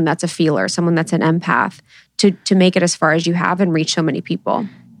like someone that's a feeler, someone that's an empath to make it as far as you have and reach so many people?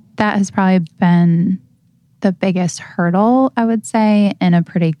 That has probably been the biggest hurdle, I would say, in a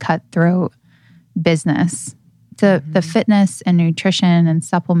pretty cutthroat business. The fitness and nutrition and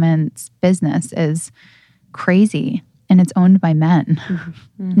supplements business is crazy, and it's owned by men.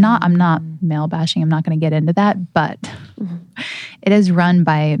 I'm not male bashing. I'm not going to get into that, but it is run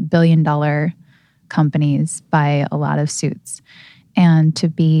by billion-dollar companies by a lot of suits. And to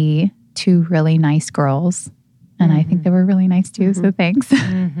be two really nice girls, and I think they were really nice too, so thanks.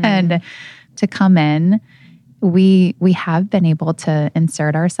 And to come in, we have been able to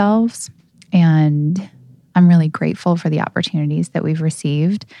insert ourselves, and I'm really grateful for the opportunities that we've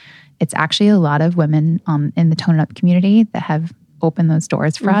received. It's actually a lot of women in the Tone It Up community that have opened those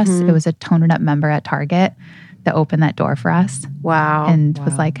doors for us. It was a Tone It Up member at Target that opened that door for us. Wow. And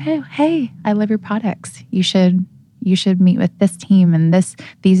was like, hey, I love your products. You should meet with this team, and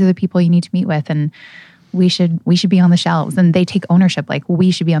these are the people you need to meet with, and we should be on the shelves. And they take ownership, like,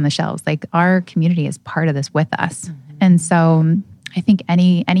 we should be on the shelves. Like, our community is part of this with us. And so I think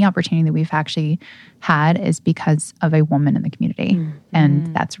any opportunity that we've actually had is because of a woman in the community.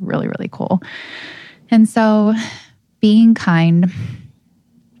 And that's really, really cool. And so being kind,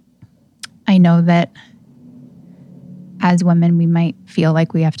 I know that as women, we might feel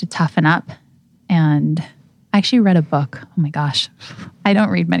like we have to toughen up. And I actually read a book. Oh my gosh. I don't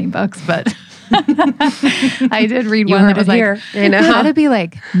read many books, but I did read You one heard that was it like, here. I know. how to be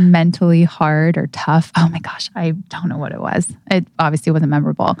like mentally hard or tough. Oh my gosh, I don't know what it was. It obviously wasn't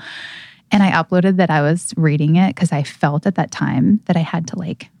memorable. And I uploaded that I was reading it because I felt at that time that I had to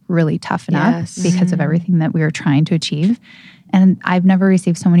like really toughen up because of everything that we were trying to achieve. And I've never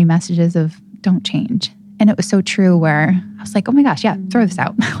received so many messages of don't change. And it was so true where I was like, oh my gosh, yeah, throw this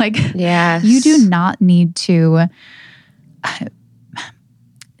out. Like, Yes. you do not need to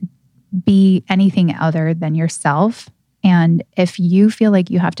be anything other than yourself. And if you feel like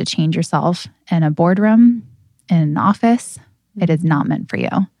you have to change yourself in a boardroom, in an office, it is not meant for you.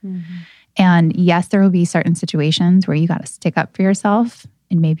 And yes, there will be certain situations where you got to stick up for yourself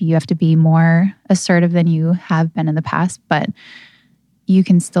and maybe you have to be more assertive than you have been in the past, but you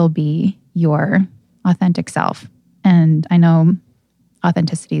can still be your authentic self. And I know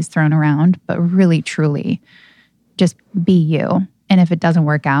authenticity is thrown around, but really, truly, just be you. And if it doesn't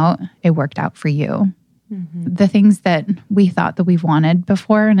work out, it worked out for you. The things that we thought that we've wanted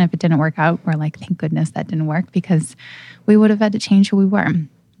before, and if it didn't work out, we're like, thank goodness that didn't work because we would have had to change who we were.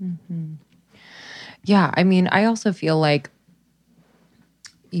 Yeah. I mean, I also feel like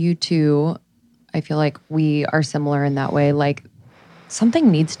you two, I feel like we are similar in that way. Like something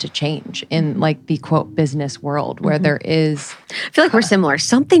needs to change in like the quote business world where there is. I feel like we're similar.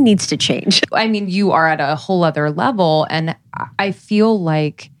 Something needs to change. I mean, you are at a whole other level. And I feel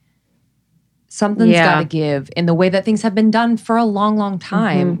like something's got to give in the way that things have been done for a long, long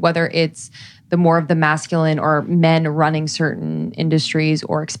time, whether it's the more of the masculine or men running certain industries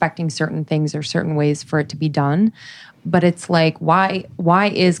or expecting certain things or certain ways for it to be done. But it's like, why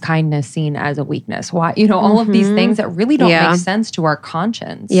is kindness seen as a weakness? Why, all of these things that really don't make sense to our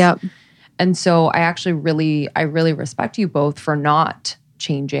conscience. Yep. And so I really respect you both for not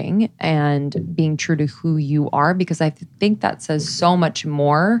changing and being true to who you are, because I think that says so much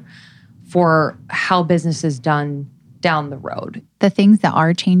more for how business is done down the road. The things that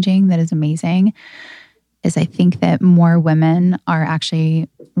are changing that is amazing is I think that more women are actually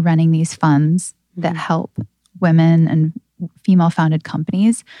running these funds that help women and female-founded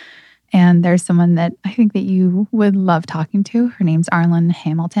companies. And there's someone that I think that you would love talking to. Her name's Arlen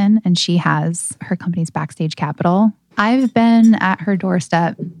Hamilton, and she has her company's Backstage Capital. I've been at her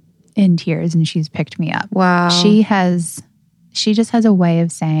doorstep in tears, and she's picked me up. Wow. She just has a way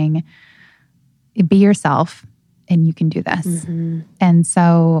of saying, be yourself and you can do this. And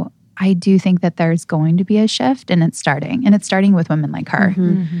so I do think that there's going to be a shift, and it's starting with women like her.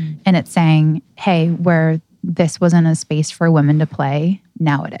 And it's saying, hey, where this wasn't a space for women to play,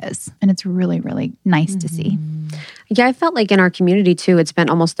 now it is. And it's really, really nice to see. Yeah, I felt like in our community too, it's been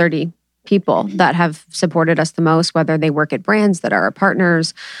almost 30 people that have supported us the most, whether they work at brands that are our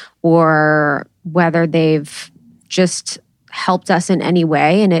partners or whether they've just helped us in any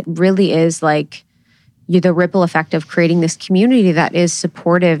way. And it really is like the ripple effect of creating this community that is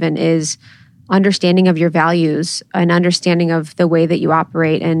supportive and is understanding of your values and understanding of the way that you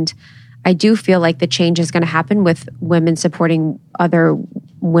operate. And I do feel like the change is going to happen with women supporting other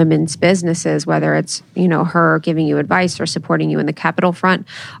women's businesses, whether it's, her giving you advice or supporting you in the capital front,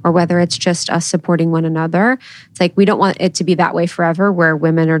 or whether it's just us supporting one another. It's like, we don't want it to be that way forever where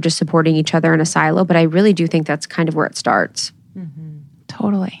women are just supporting each other in a silo, but I really do think that's kind of where it starts.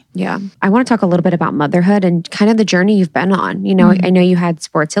 Totally. Yeah. I want to talk a little bit about motherhood and kind of the journey you've been on. I know you had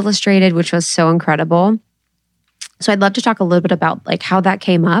Sports Illustrated, which was so incredible. So I'd love to talk a little bit about like how that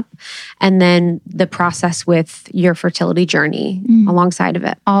came up and then the process with your fertility journey alongside of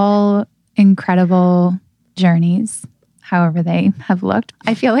it. All incredible journeys, however they have looked.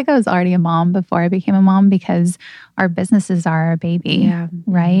 I feel like I was already a mom before I became a mom because our businesses are our baby,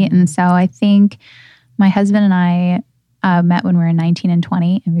 right? And so I think my husband and I met when we were 19 and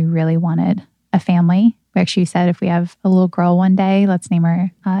 20, and we really wanted a family. We actually said if we have a little girl one day, let's name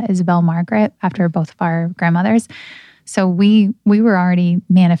her Isabel Margaret after both of our grandmothers. So we were already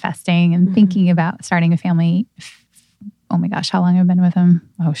manifesting and thinking about starting a family. Oh my gosh, how long have I been with him?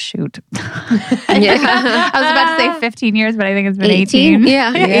 Oh shoot. I was about to say 15 years, but I think it's been 18.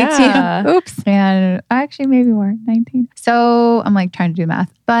 Yeah. 18. Oops. And actually maybe more, 19. So I'm like trying to do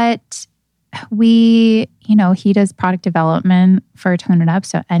math. But he does product development for Tone It Up.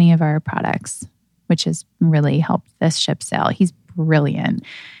 So any of our products, which has really helped this ship sail. He's brilliant.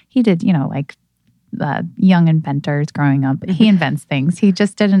 He did, like young inventors growing up. He invents things. He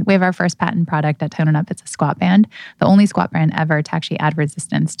just didn't. We have our first patent product at Tone It Up. It's a squat band, the only squat band ever to actually add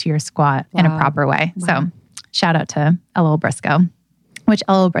resistance to your squat in a proper way. Wow. So shout out to LL Briscoe, which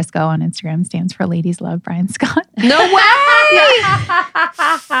LL Briscoe on Instagram stands for Ladies Love Brian Scott. No way!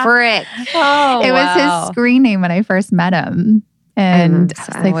 Frick. It was his screen name when I first met him. And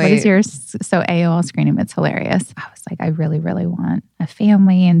I was like, what is yours? So AOL screening, it's hilarious. I was like, I really, really want a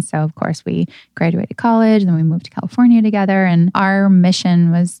family. And so, of course, we graduated college and then we moved to California together. And our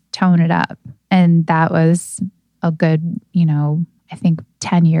mission was tone it up. And that was a good, I think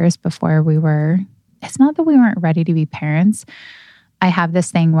 10 years before it's not that we weren't ready to be parents. I have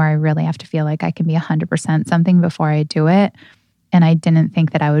this thing where I really have to feel like I can be 100% something before I do it. And I didn't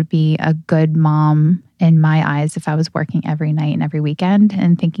think that I would be a good mom in my eyes if I was working every night and every weekend.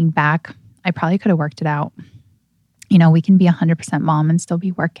 And thinking back, I probably could have worked it out. We can be 100% mom and still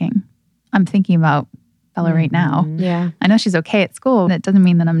be working. I'm thinking about Bella right now. Yeah. I know she's okay at school. That doesn't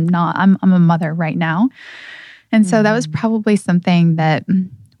mean that I'm not. I'm a mother right now. And so that was probably something that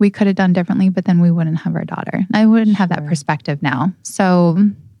we could have done differently, but then we wouldn't have our daughter. I wouldn't have that perspective now. So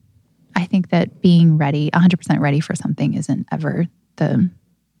I think that being ready, 100% ready for something isn't ever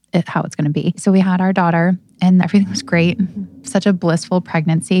how it's going to be. So we had our daughter and everything was great. Such a blissful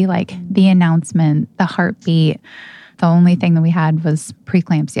pregnancy, like the announcement, the heartbeat. The only thing that we had was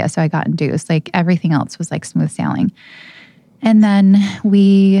preeclampsia. So I got induced. Like everything else was like smooth sailing. And then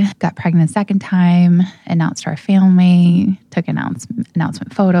we got pregnant a second time, announced our family, took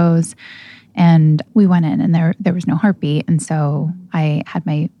announcement photos, and we went in and there was no heartbeat. And so I had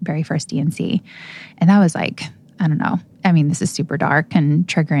my very first D&C. And that was like, I don't know. I mean, this is super dark and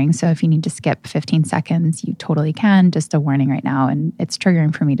triggering. So if you need to skip 15 seconds, you totally can. Just a warning right now. And it's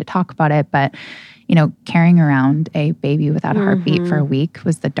triggering for me to talk about it. But, carrying around a baby without a heartbeat for a week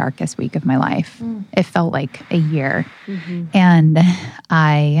was the darkest week of my life. It felt like a year. And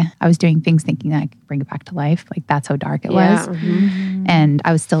I was doing things thinking that I could bring it back to life. Like that's how dark it was. And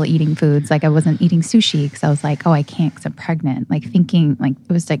I was still eating foods. Like I wasn't eating sushi because I was like, oh, I can't because I'm pregnant. Like thinking like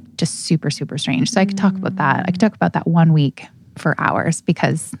it was like just super, super strange. So I could talk about that. I could talk about that 1 week for hours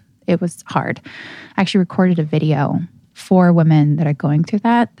because it was hard. I actually recorded a video for women that are going through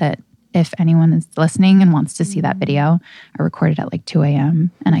that if anyone is listening and wants to see that video, I recorded at like 2 a.m.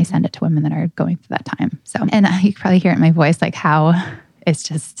 and I send it to women that are going through that time. So, and you can probably hear it in my voice, like how it's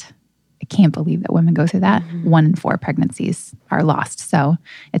just, I can't believe that women go through that. 1 in 4 pregnancies are lost. So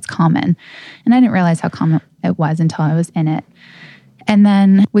it's common. And I didn't realize how common it was until I was in it. And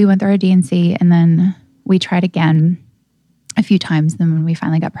then we went through our D&C and then we tried again a few times. Then when we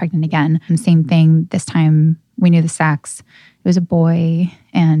finally got pregnant again, same thing. This time we knew the sex. It was a boy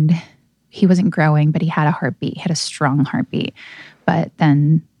and he wasn't growing, but he had a heartbeat. He had a strong heartbeat. But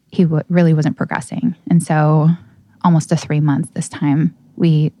then he really wasn't progressing. And so almost to 3 months this time,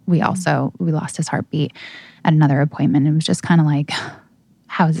 we lost his heartbeat at another appointment. It was just kind of like,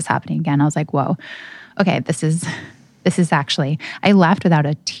 how is this happening again? I was like, whoa, okay, this is actually, I left without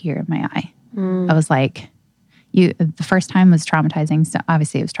a tear in my eye. I was like, the first time was traumatizing. So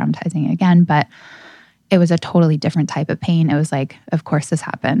obviously it was traumatizing again, but it was a totally different type of pain. It was like, of course this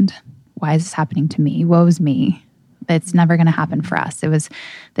happened. Why is this happening to me? Woe's me. It's never going to happen for us. It was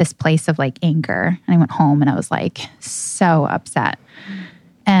this place of like anger. And I went home and I was like so upset.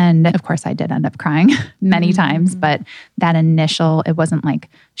 And of course I did end up crying many times, but that initial, it wasn't like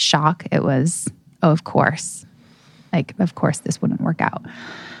shock. It was, oh, of course. Like, of course this wouldn't work out.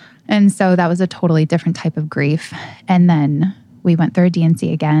 And so that was a totally different type of grief. And then we went through a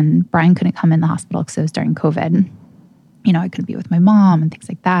D&C again. Brian couldn't come in the hospital because it was during COVID. I couldn't be with my mom and things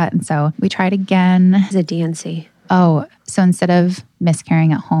like that. And so we tried again. It's a D&C. Oh, so instead of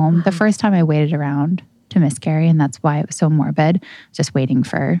miscarrying at home, the first time I waited around to miscarry, and that's why it was so morbid, just waiting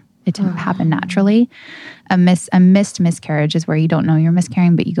for it to happen naturally. A missed miscarriage is where you don't know you're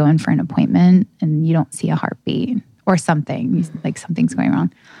miscarrying, but you go in for an appointment and you don't see a heartbeat or something, like something's going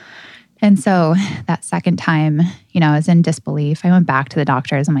wrong. And so that second time, I was in disbelief. I went back to the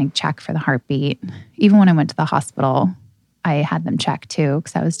doctors and like, check for the heartbeat. Even when I went to the hospital, I had them check too,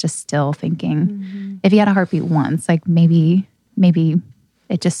 because I was just still thinking, if he had a heartbeat once, like maybe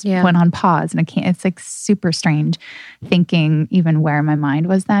it just went on pause. And it's like super strange thinking even where my mind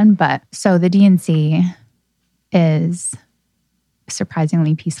was then. But so the D&C is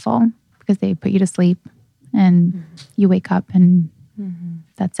surprisingly peaceful because they put you to sleep and you wake up and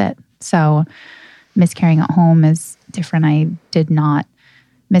that's it. So miscarrying at home is different. I did not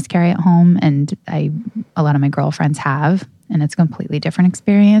miscarry at home, and a lot of my girlfriends have, and it's a completely different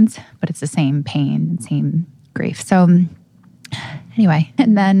experience, but it's the same pain and same grief. So anyway,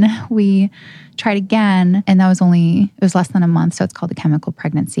 and then we tried again, and it was less than a month, so it's called a chemical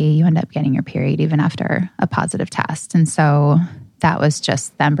pregnancy. You end up getting your period even after a positive test. And so that was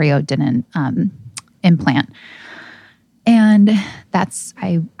just, the embryo didn't implant. And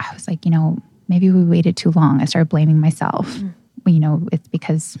I was like, maybe we waited too long. I started blaming myself. It's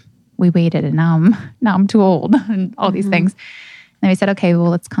because we waited and now I'm too old and all these things. And we said, okay,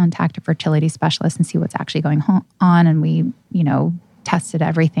 well, let's contact a fertility specialist and see what's actually going on. And we, tested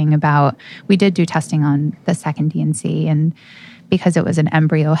everything we did do testing on the second D&C. And because it was an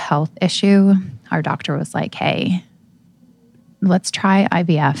embryo health issue, our doctor was like, hey, let's try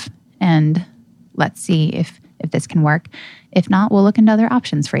IVF and let's see if this can work. If not, we'll look into other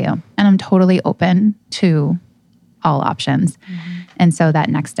options for you. And I'm totally open to all options. Mm-hmm. And so that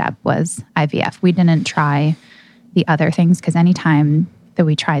next step was IVF. We didn't try the other things because anytime that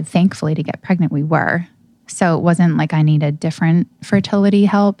we tried, thankfully, to get pregnant, we were. So it wasn't like I needed different fertility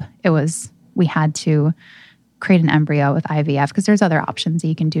help. It was, we had to create an embryo with IVF because there's other options that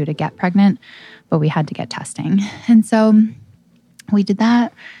you can do to get pregnant, but we had to get testing. And so we did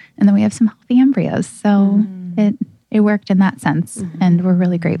that. And then we have some healthy embryos. So it worked in that sense. Mm-hmm. And we're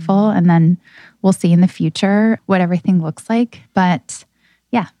really grateful. And then we'll see in the future what everything looks like. But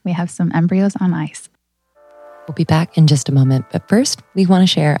yeah, we have some embryos on ice. We'll be back in just a moment. But first, we want to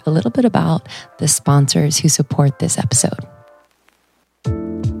share a little bit about the sponsors who support this episode.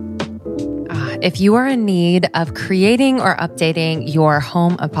 If you are in need of creating or updating your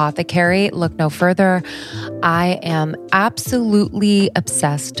home apothecary, look no further. I am absolutely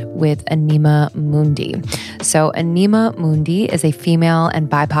obsessed with Anima Mundi. So Anima Mundi is a female and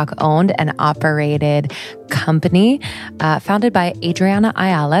BIPOC owned and operated company founded by Adriana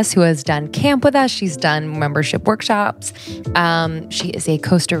Ayales, who has done camp with us. She's done membership workshops. She is a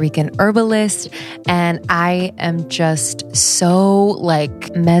Costa Rican herbalist, and I am just so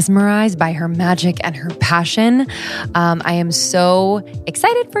mesmerized by her magic and her passion. I am so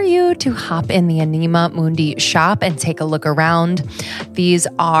excited for you to hop in the Anima Mundi shop and take a look around. These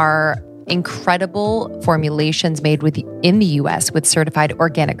are incredible formulations made in the US with certified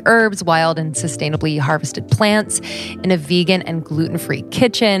organic herbs, wild and sustainably harvested plants in a vegan and gluten-free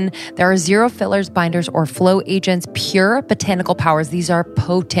kitchen. There are zero fillers, binders, or flow agents, pure botanical powers. These are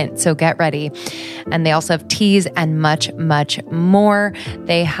potent, so get ready. And they also have teas and much, much more.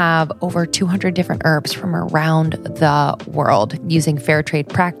 They have over 200 different herbs from around the world using fair trade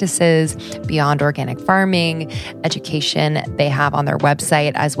practices, beyond organic farming, education they have on their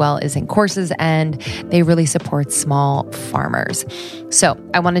website, as well as in courses, and they really support small farmers. So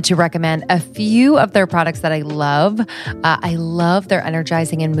I wanted to recommend a few of their products that I love. I love their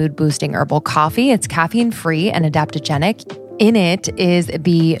energizing and mood boosting herbal coffee. It's caffeine free and adaptogenic. In it is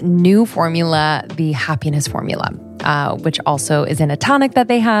the new formula, the happiness formula, which also is in a tonic that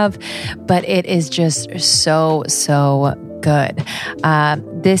they have, but it is just so good.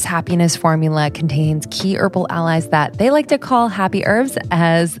 This happiness formula contains key herbal allies that they like to call happy herbs,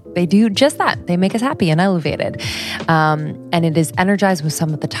 as they do just that. They make us happy and elevated. And it is energized with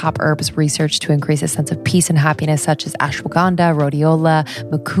some of the top herbs researched to increase a sense of peace and happiness, such as ashwagandha, rhodiola,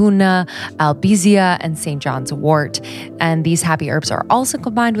 mucuna, albizia, and St. John's wort. And these happy herbs are also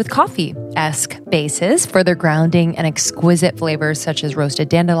combined with coffee-esque bases for their grounding and exquisite flavors, such as roasted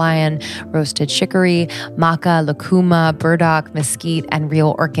dandelion, roasted chicory, maca, lucuma, burdock, mesquite, and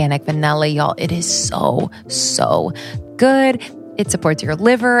real organic vanilla, y'all. It is so good. It supports your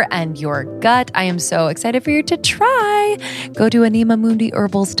liver and your gut. I am so excited for you to try. Go to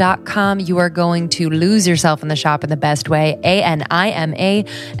animamundiherbals.com. You are going to lose yourself in the shop in the best way. ANIMAMUNDI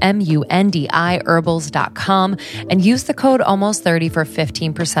herbals.com, and use the code almost30 for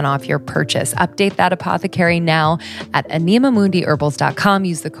 15% off your purchase. Update that apothecary now at animamundiherbals.com.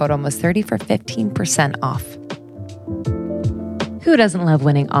 Use the code almost30 for 15% off. Who doesn't love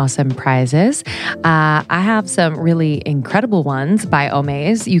winning awesome prizes? I have some really incredible ones by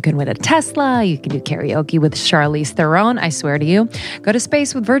Omaze. You can win a Tesla. You can do karaoke with Charlize Theron. I swear to you. Go to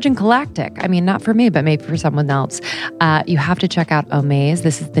space with Virgin Galactic. I mean, not for me, but maybe for someone else. You have to check out Omaze.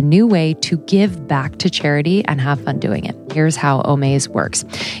 This is the new way to give back to charity and have fun doing it. Here's how Omaze works.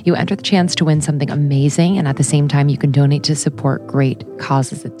 You enter the chance to win something amazing, and at the same time, you can donate to support great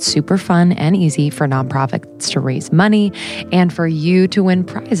causes. It's super fun and easy for nonprofits to raise money and for you to win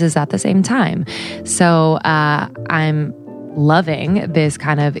prizes at the same time. So I'm loving this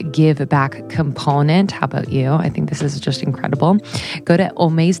kind of give back component. How about you? I think this is just incredible. Go to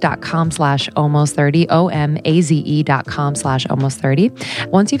omaze.com/almost30, OMAZE.com/almost30.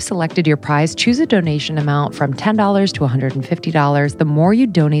 Once you've selected your prize, choose a donation amount from $10 to $150. The more you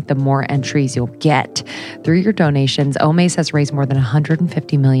donate, the more entries you'll get. Through your donations, Omaze has raised more than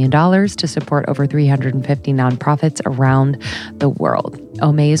 $150 million to support over 350 nonprofits around the world.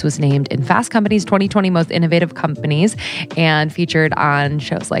 Omaze was named in Fast Company's 2020 Most Innovative Companies and featured on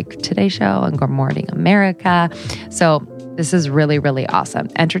shows like Today Show and Good Morning America. So This is really, really awesome.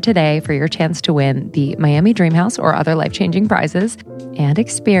 Enter today for your chance to win the Miami Dream House or other life-changing prizes and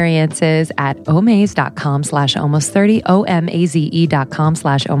experiences at omaze.com/almost30,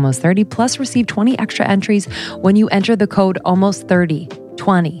 OMAZE.com/almost30, plus receive 20 extra entries when you enter the code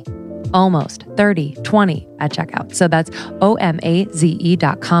almost3020. Almost 3020 at checkout. So that's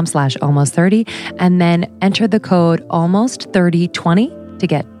OMAZE.com/almost30. And then enter the code almost 3020 to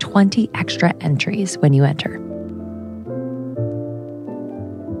get 20 extra entries when you enter.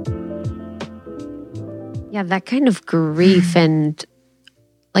 Yeah, that kind of grief and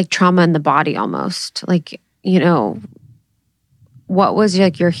like trauma in the body almost. Like, you know, what was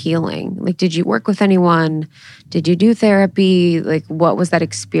like your healing? Like, did you work with anyone? Did you do therapy? Like, what was that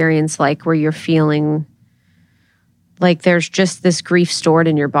experience like where you're feeling like there's just this grief stored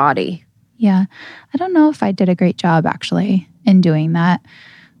in your body? Yeah. I don't know if I did a great job actually in doing that.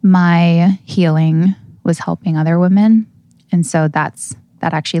 My healing was helping other women. And so that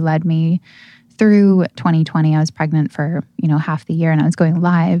actually led me through 2020. I was pregnant for, half the year, and I was going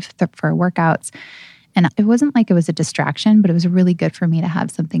live for workouts. And it wasn't like it was a distraction, but it was really good for me to have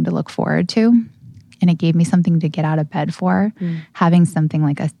something to look forward to. And it gave me something to get out of bed for, having something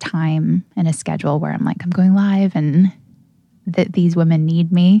like a time and a schedule where I'm like, I'm going live and that these women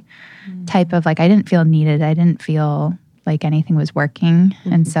need me type of like, I didn't feel needed. I didn't feel like anything was working.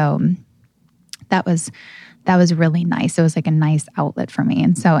 And so that was really nice. It was like a nice outlet for me.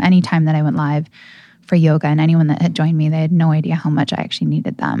 And so anytime that I went live for yoga, and anyone that had joined me, they had no idea how much I actually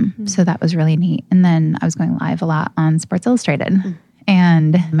needed them. So that was really neat. And then I was going live a lot on Sports Illustrated.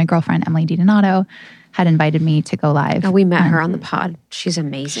 And my girlfriend, Emily DiDonato, had invited me to go live. Oh, we met her on the pod. She's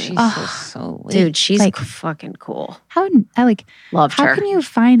amazing. She's so dude, she's like, fucking cool. Loved her. How can you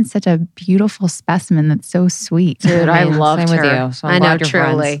find such a beautiful specimen that's so sweet? Dude, I loved her. With you, so I know,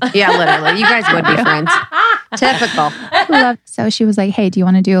 truly. Yeah, literally. You guys would be friends. Typical. So she was like, hey, do you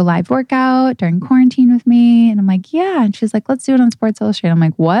want to do a live workout during quarantine with me? And I'm like, yeah. And she's like, let's do it on Sports Illustrated. I'm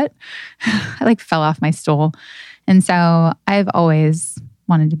like, what? I like fell off my stool. And so I've always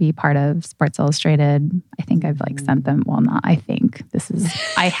wanted to be part of Sports Illustrated. I think I've sent them, I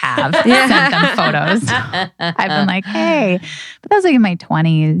have sent them photos. I've been like, hey, but that was in my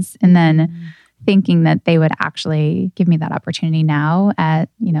 20s. And then thinking that they would actually give me that opportunity now at,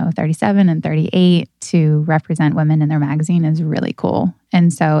 37 and 38 to represent women in their magazine is really cool.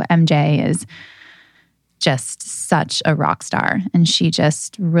 And so MJ is just such a rock star. And she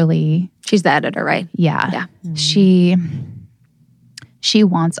just really... She's the editor, right? Yeah. She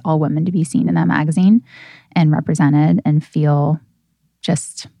wants all women to be seen in that magazine and represented and feel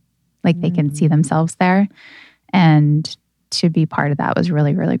just like they can see themselves there. And to be part of that was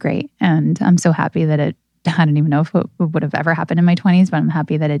really, really great. And I'm so happy that I don't even know if it would have ever happened in my 20s, but I'm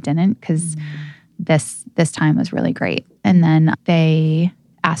happy that it didn't, because this time was really great. And then they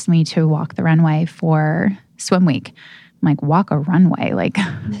asked me to walk the runway for Swim Week. I'm like, walk a runway? Like,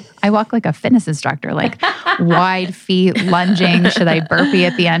 I walk like a fitness instructor, like wide feet, lunging. Should I burpee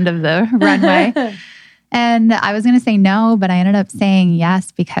at the end of the runway? And I was going to say no, but I ended up saying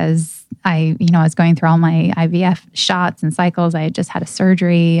yes because I was going through all my IVF shots and cycles. I had just had a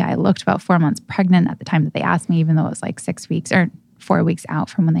surgery. I looked about 4 months pregnant at the time that they asked me, even though it was like 6 weeks or 4 weeks out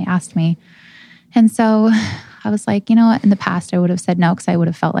from when they asked me. And so I was like, you know what? In the past, I would have said no because I would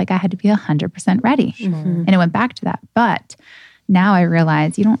have felt like I had to be 100% ready. And it went back to that. But now I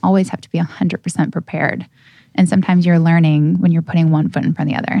realize you don't always have to be 100% prepared. And sometimes you're learning when you're putting one foot in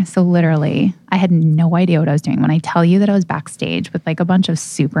front of the other. So literally, I had no idea what I was doing. When I tell you that I was backstage with like a bunch of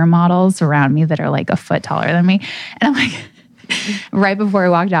supermodels around me that are like a foot taller than me. And I'm like, right before I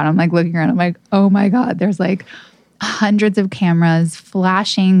walked out, I'm like looking around. I'm like, oh my God, there's like hundreds of cameras,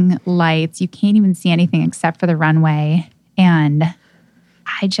 flashing lights. You can't even see anything except for the runway. And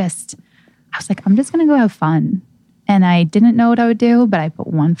I was like, I'm just going to go have fun. And I didn't know what I would do, but I put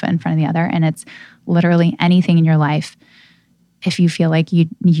one foot in front of the other. And it's literally anything in your life. If you feel like you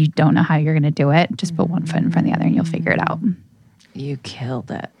don't know how you're going to do it, just put one foot in front of the other and you'll figure it out. You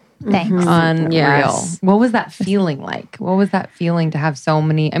killed it. Thanks. Unreal. Yes. What was that feeling like? What was that feeling to have so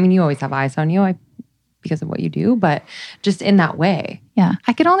many? I mean, you always have eyes on you because of what you do, but just in that way. Yeah.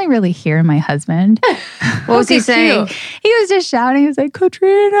 I could only really hear my husband. What was he saying? He was just shouting. He was like,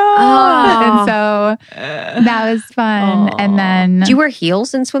 Katrina. Oh. And so that was fun. And then... Do you wear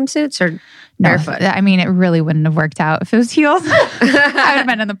heels in swimsuits or barefoot? I mean, it really wouldn't have worked out if it was heels. I would have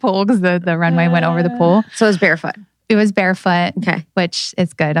been in the pool because the runway went over the pool. So it was barefoot? It was barefoot, which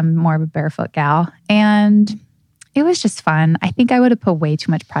is good. I'm more of a barefoot gal. And it was just fun. I think I would have put way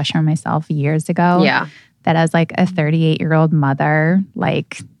too much pressure on myself years ago. Yeah. That as like a 38-year-old mother,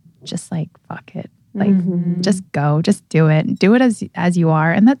 like, just like, fuck it. Like just go, just do it as you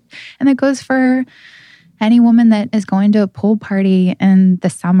are. And that goes for any woman that is going to a pool party in the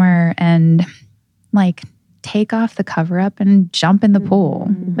summer and like take off the cover up and jump in the pool.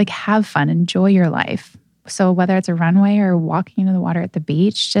 Like have fun, enjoy your life. So whether it's a runway or walking into the water at the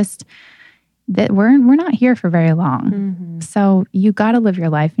beach, just that we're not here for very long. So you got to live your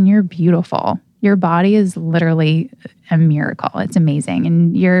life, and you're beautiful. Your body is literally a miracle. It's amazing,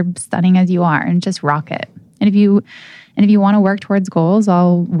 and you're stunning as you are, and just rock it. And if you want to work towards goals,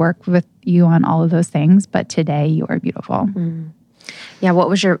 I'll work with you on all of those things. But today you are beautiful. Yeah. What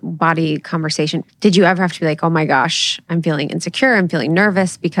was your body conversation? Did you ever have to be like, oh my gosh, I'm feeling insecure, I'm feeling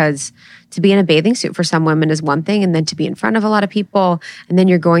nervous? Because to be in a bathing suit for some women is one thing, and then to be in front of a lot of people, and then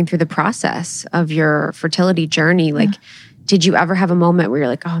you're going through the process of your fertility journey. Like, did you ever have a moment where you're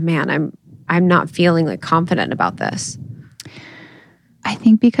like, oh man, I'm not feeling like confident about this? I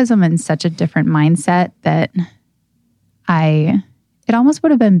think because I'm in such a different mindset that it almost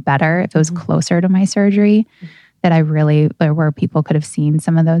would have been better if it was closer to my surgery, that I really, where people could have seen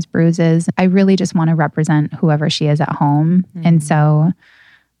some of those bruises. I really just want to represent whoever she is at home. And so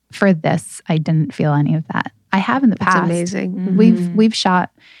for this, I didn't feel any of that. I have in the past. That's amazing. We've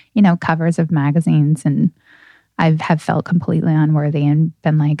shot, covers of magazines, and I have felt completely unworthy and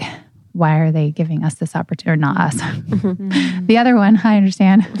been like, why are they giving us this opportunity? Or not us. The other one, I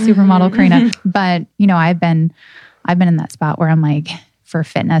understand, supermodel Karina. But, I've been in that spot where I'm like, for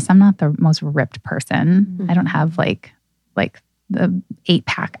fitness, I'm not the most ripped person. I don't have like the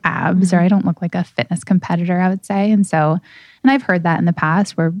 8-pack abs, or I don't look like a fitness competitor, I would say. And I've heard that in the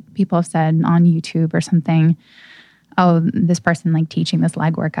past where people have said on YouTube or something, oh, this person like teaching this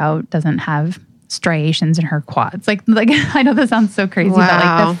leg workout doesn't have striations in her quads. Like I know that sounds so crazy, but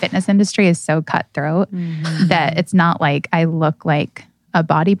like the fitness industry is so cutthroat that it's not like I look like a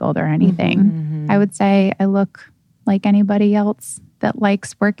bodybuilder or anything. I would say I look like anybody else that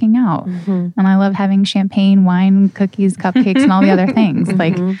likes working out. And I love having champagne, wine, cookies, cupcakes, and all the other things.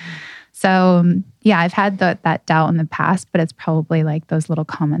 So yeah, I've had that doubt in the past, but it's probably like those little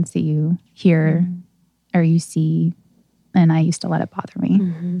comments that you hear or you see. And I used to let it bother me,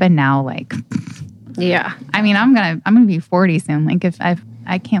 but now yeah, I mean, I'm gonna be 40 soon. Like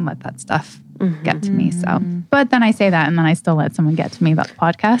I can't let that stuff get to me. So, but then I say that, and then I still let someone get to me about the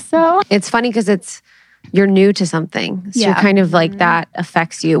podcast. So it's funny because you're new to something. So you're kind of like that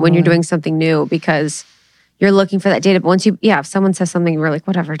affects you when you're doing something new because you're looking for that data. But if someone says something, you're like,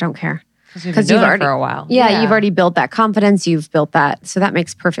 whatever, don't care. Because you've already for a while. Yeah, you've already built that confidence. You've built that. So that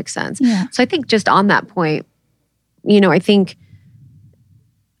makes perfect sense. Yeah. So I think just on that point, I think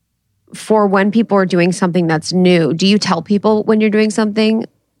for when people are doing something that's new, do you tell people when you're doing something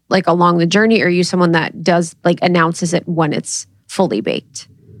like along the journey, or are you someone that does like announces it when it's fully baked?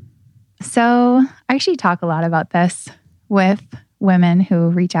 So I actually talk a lot about this with women who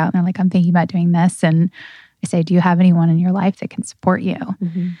reach out and they're like, I'm thinking about doing this. And I say, do you have anyone in your life that can support you?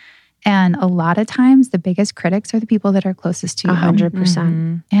 And a lot of times the biggest critics are the people that are closest to you.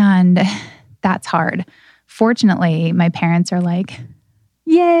 100%. And that's hard. Fortunately, my parents are like,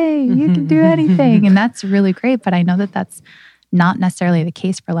 yay, you can do anything. And that's really great. But I know that that's not necessarily the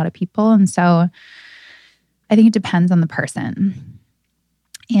case for a lot of people. And so I think it depends on the person.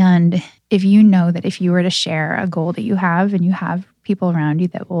 And if you know that if you were to share a goal that you have and you have people around you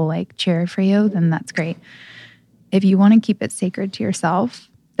that will like cheer for you, then that's great. If you want to keep it sacred to yourself,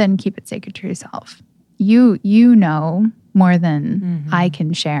 then keep it sacred to yourself. You know more than I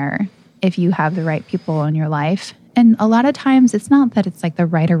can share if you have the right people in your life. And a lot of times it's not that it's like the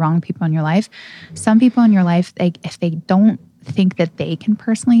right or wrong people in your life. Some people in your life, if they don't think that they can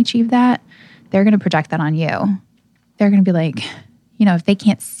personally achieve that, they're going to project that on you. They're going to be like, if they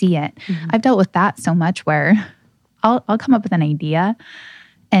can't see it. I've dealt with that so much where I'll come up with an idea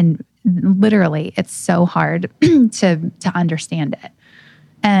and literally it's so hard to understand it.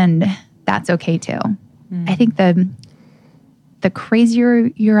 And that's okay too. I think the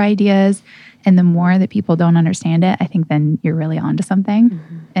crazier your idea is and the more that people don't understand it, I think then you're really onto something.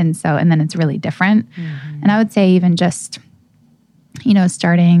 And then it's really different. And I would say even just,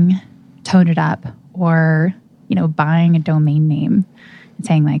 starting Tone It Up or, buying a domain name and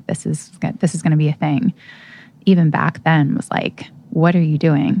saying like, this is going to be a thing. Even back then was like, what are you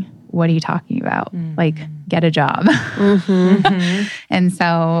doing? What are you talking about? Like, get a job. And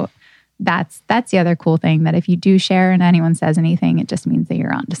so that's the other cool thing, that if you do share and anyone says anything, it just means that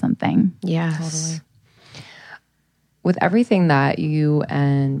you're onto something. Yes. Totally. With everything that you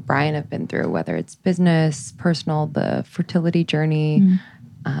and Brian have been through, whether it's business, personal, the fertility journey,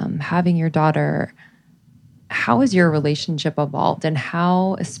 having your daughter, how has your relationship evolved, and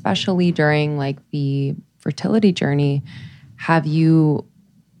how, especially during like the fertility journey, have you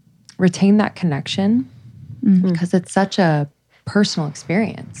retained that connection? Because it's such a personal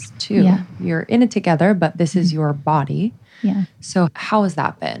experience too. Yeah. You're in it together, but this is your body. Yeah. So how has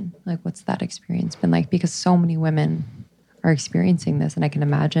that been? Like, what's that experience been like? Because so many women are experiencing this, and I can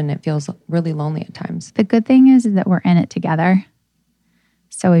imagine it feels really lonely at times. The good thing is that we're in it together.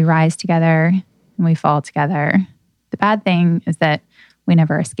 So we rise together and we fall together. The bad thing is that we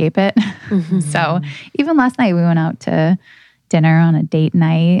never escape it. So even last night we went out to dinner on a date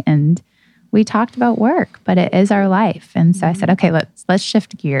night and we talked about work, but it is our life. And so I said, okay, let's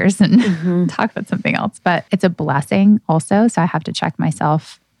shift gears and talk about something else. But it's a blessing also. So I have to check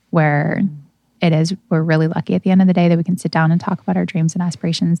myself where it is. We're really lucky at the end of the day that we can sit down and talk about our dreams and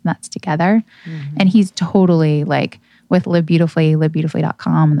aspirations, and that's together. And he's totally like with Live Beautifully,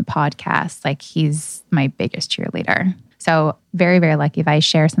 livebeautifully.com and the podcast, like he's my biggest cheerleader. So very, very lucky. If I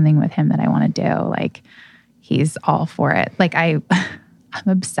share something with him that I want to do, like he's all for it. Like I'm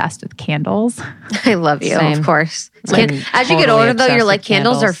obsessed with candles. I love you, Same. Of course. I'm As you get totally older, though, you're obsessed like, with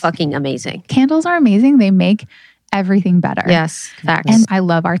candles are candles. fucking amazing. Candles are amazing. They make everything better. Yes, facts. And I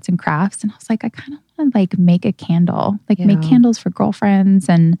love arts and crafts. And I was like, I kind of want to like make a candle, like make candles for girlfriends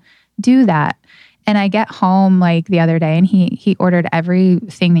and do that. And I get home like the other day and he ordered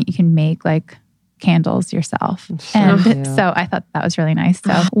everything that you can make like candles yourself. And cute. so I thought that was really nice.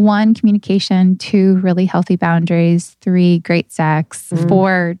 So 1, communication, 2, really healthy boundaries, 3, great sex,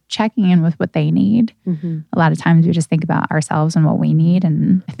 4, checking in with what they need. A lot of times we just think about ourselves and what we need.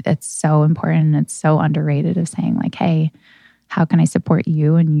 And it's so important. And it's so underrated of saying like, hey, how can I support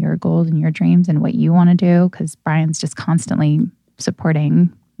you and your goals and your dreams and what you want to do? Because Brian's just constantly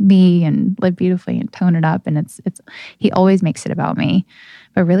supporting me and Live Beautifully and Tone It Up. And it's he always makes it about me.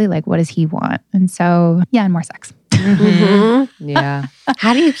 But really, like, what does he want? And so, yeah, and more sex. Yeah.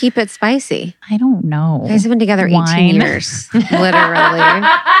 How do you keep it spicy? I don't know. You guys have been together 18 Wine. years, literally.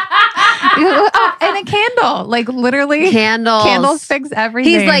 And a candle, like literally. Candles. Candles fix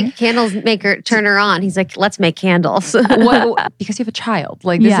everything. He's like, candles make her turn her on. He's like, let's make candles. What, because you have a child.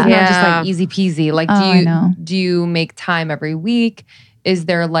 Like, this is not just Yeah. like easy peasy. Like, I know. do you make time every week? Is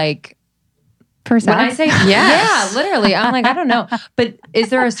there like, for sex. when I say, yeah, literally, I'm like, I don't know. But is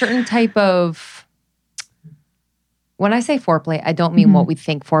there a certain type of, when I say foreplay, I don't mean what we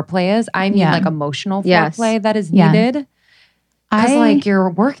think foreplay is. I mean like emotional Yes. foreplay that is Yeah. needed. Because like you're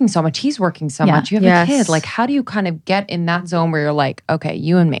working so much, he's working so Yeah. much, you have Yes. a kid. Like, how do you kind of get in that zone where you're like, okay,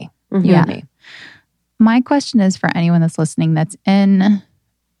 you and me, you Yeah. and me. My question is for anyone that's listening that's in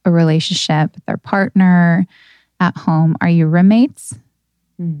a relationship with their partner at home. Are you roommates?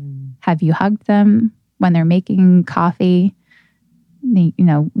 Have you hugged them when they're making coffee? You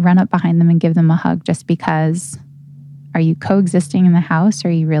know, run up behind them and give them a hug just because. Are you coexisting in the house?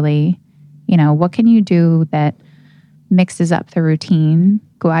 Are you really, you know, what can you do that mixes up the routine?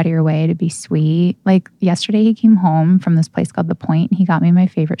 Go out of your way to be sweet. Like yesterday, he came home from this place called The Point. And he got me my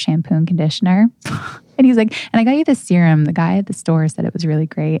favorite shampoo and conditioner. And he's like, and I got you the serum. The guy at the store said it was really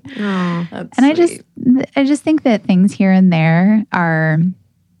great. Oh, And I just think that things here and there are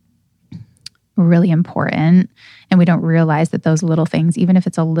really important. And we don't realize that those little things, even if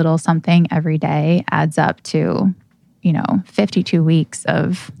it's a little something every day, adds up to, 52 weeks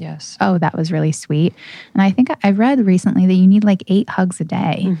of, Yes. oh, that was really sweet. And I think I read recently that you need like 8 hugs a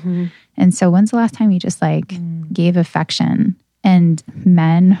day. And so when's the last time you just like gave affection? And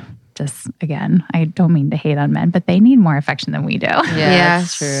men, just again, I don't mean to hate on men, but they need more affection than we do. Yeah,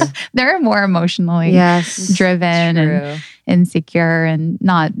 Yes. that's true. They're more emotionally driven and insecure and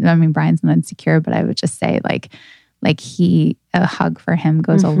Brian's not insecure, but I would just say like a hug for him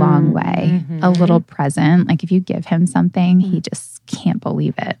goes a long way. A little present. Like if you give him something, he just can't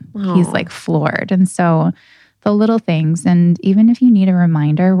believe it. He's like floored. And so the little things, and even if you need a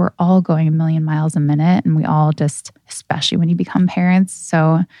reminder, we're all going a million miles a minute and we all just, especially when you become parents.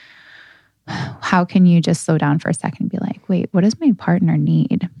 So how can you just slow down for a second and be like, wait, what does my partner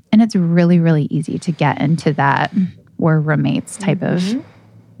need? And it's really, really easy to get into that we're roommates type of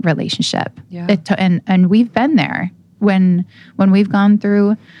relationship. Yeah. And we've been there when we've gone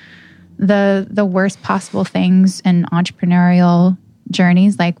through the worst possible things in entrepreneurial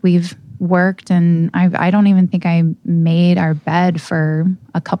journeys. Like we've worked and I don't even think I made our bed for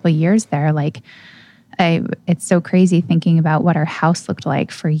a couple of years there. Like it's so crazy thinking about what our house looked like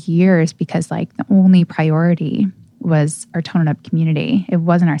for years because like the only priority was our Tone It Up community. It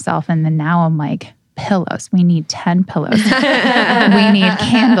wasn't ourselves. And then now I'm like pillows. We need 10 pillows. We need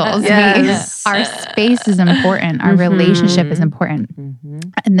candles. Yes. Our space is important. Our relationship is important.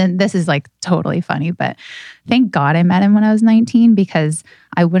 And then this is like totally funny, but thank God I met him when I was 19 because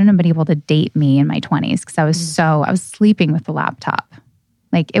I wouldn't have been able to date me in my 20s because I was sleeping with the laptop.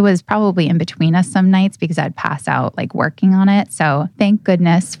 Like it was probably in between us some nights because I'd pass out like working on it. So thank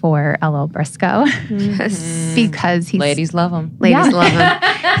goodness for LL Briscoe because he's... Ladies love him. Ladies love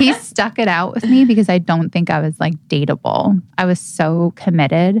him. He stuck it out with me because I don't think I was like dateable. I was so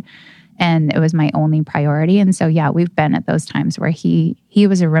committed and it was my only priority. And so, yeah, we've been at those times where he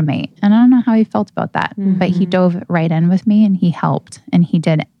was a roommate and I don't know how he felt about that, but he dove right in with me and he helped and he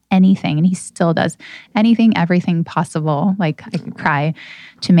did anything, and he still does anything, everything possible. Like I could cry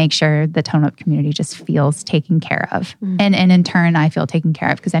to make sure the Tone Up community just feels taken care of. And in turn, I feel taken care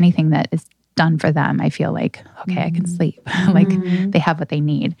of because anything that is done for them, I feel like, okay, I can sleep. Like they have what they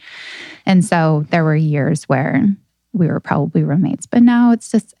need. And so there were years where we were probably roommates, but now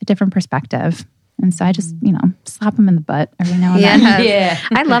it's just a different perspective. And so I just, slap them in the butt every now and then. Yeah.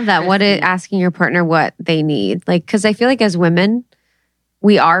 I love that. Asking your partner what they need. Like, because I feel like as women,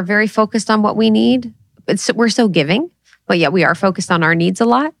 we are very focused on what we need. We're so giving, but yeah, we are focused on our needs a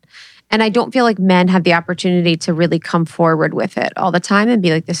lot. And I don't feel like men have the opportunity to really come forward with it all the time and be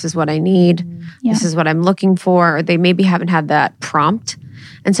like, this is what I need. This is what I'm looking for. Or they maybe haven't had that prompt.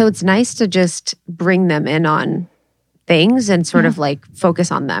 And so it's nice to just bring them in on things and sort of like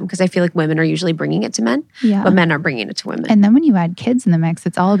focus on them. Because I feel like women are usually bringing it to men, but men are bringing it to women. And then when you add kids in the mix,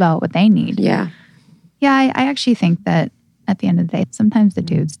 it's all about what they need. Yeah. Yeah, I actually think that at the end of the day, sometimes the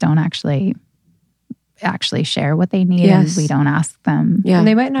dudes don't actually share what they need and we don't ask them. Yeah. And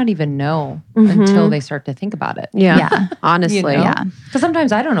they might not even know until they start to think about it. Yeah. Honestly. Yeah. Because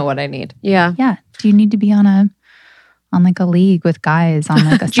sometimes I don't know what I need. Yeah. Yeah. Do you need to be on like a league with guys on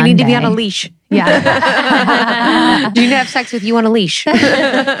like a Do you need to be on a leash? Yeah. Do you need to have sex with you on a leash?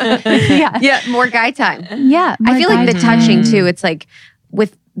 Yeah. More guy time. Yeah. I feel like the touching too, it's like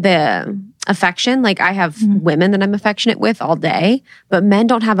with the affection, like I have women that I'm affectionate with all day, but men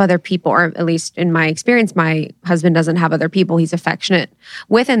don't have other people, or at least in my experience, my husband doesn't have other people he's affectionate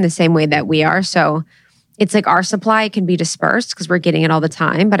with in the same way that we are. So it's like our supply can be dispersed because we're getting it all the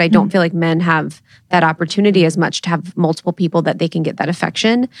time, but I don't feel like men have that opportunity as much to have multiple people that they can get that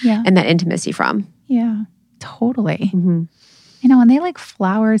affection and that intimacy from. Yeah, totally. And they like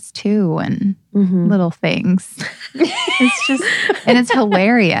flowers too and little things. It's just, and it's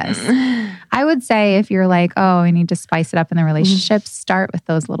hilarious. I would say if you're like, oh, I need to spice it up in the relationship, start with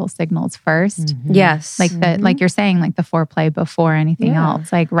those little signals first. Yes. Like like you're saying, like the foreplay before anything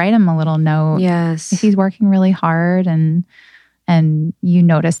else. Like write him a little note. Yes. If he's working really hard and you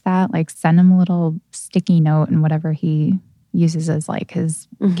notice that, like send him a little sticky note and whatever he uses as like his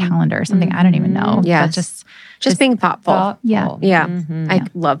calendar or something. I don't even know. Yeah. Just being thoughtful. Yeah. Yeah. I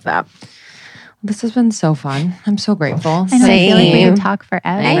love that. This has been so fun. I'm so grateful. I know, I feel like we could talk forever.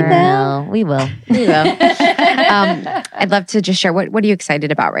 I know. We will. I'd love to just share, what are you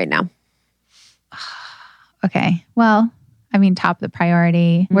excited about right now? Okay. Well, I mean, top of the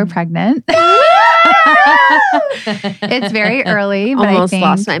priority, we're pregnant. It's very early, but Almost I think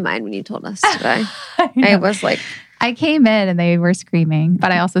lost my mind when you told us today. I was like, I came in and they were screaming,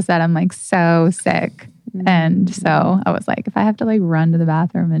 but I also said, I'm like so sick. And so I was like, if I have to like run to the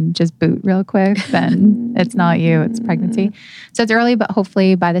bathroom and just boot real quick, then it's not you, it's pregnancy. So it's early, but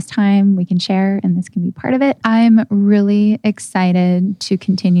hopefully by this time we can share and this can be part of it. I'm really excited to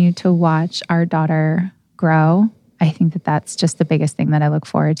continue to watch our daughter grow. I think that that's just the biggest thing that I look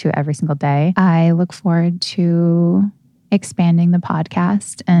forward to every single day. I look forward to expanding the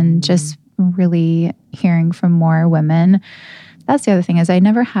podcast and just really hearing from more women. That's the other thing is I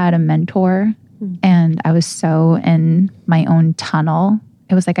never had a mentor and I was so in my own tunnel.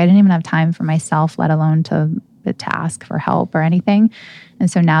 It was like I didn't even have time for myself, let alone to ask for help or anything. And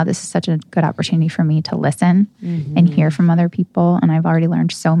so now this is such a good opportunity for me to listen and hear from other people. And I've already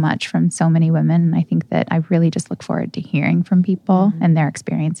learned so much from so many women. And I think that I really just look forward to hearing from people and their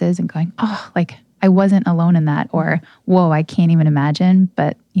experiences and going, oh, like I wasn't alone in that, or whoa, I can't even imagine.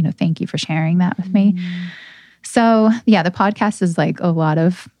 But, thank you for sharing that with me. So yeah, the podcast is like a lot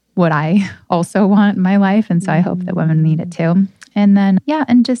of what I also want in my life. And so I hope that women need it too. And then,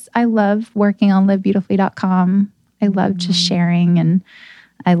 and just, I love working on livebeautifully.com. I love just sharing and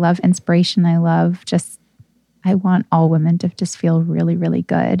I love inspiration. I want all women to just feel really, really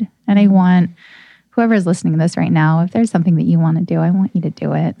good. And I want whoever is listening to this right now, if there's something that you want to do, I want you to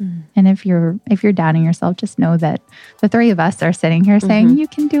do it. And if you're doubting yourself, just know that the three of us are sitting here saying, you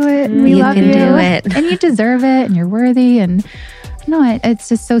can do it. And we love you. Do it. And you deserve it and you're worthy. And no, it's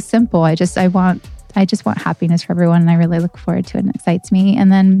just so simple. I want I just want happiness for everyone, and I really look forward to it, and it excites me.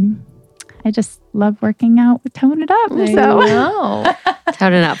 And then I just love working out with Tone It Up.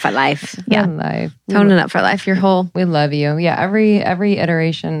 Tone it up for life. Yeah. Tone it up for life. Your whole. We love you. Yeah. Every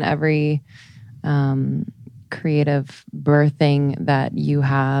iteration, every creative birthing that you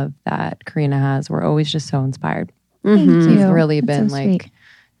have, that Karina has, we're always just so inspired. Thank you. We've really That's been so like sweet.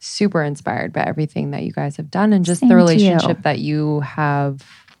 super inspired by everything that you guys have done, and just Same the to relationship you. that you have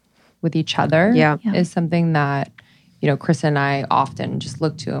with each other Yeah. is something that, Chris and I often just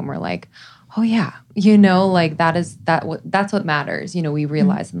look to and we're like, oh yeah, like that's what matters. We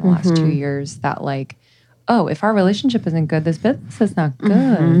realized in the last 2 years that like, oh, if our relationship isn't good, this business is not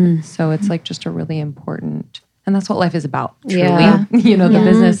good. So it's like just a really important, and that's what life is about. Truly, Yeah. The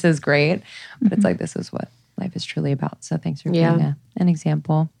business is great, but it's like, this is what life is truly about. So thanks for being an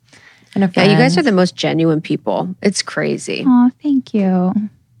example and a Yeah, friend. you guys are the most genuine people. It's crazy. Oh, thank you.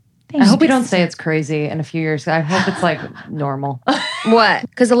 I hope we don't say it's crazy in a few years. I hope it's like normal. What?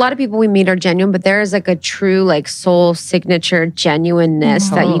 Because a lot of people we meet are genuine, but there is like a true like soul signature genuineness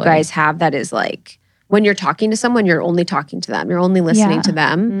that you Totally. guys have that is like when you're talking to someone, you're only talking to them. You're only listening Yeah. to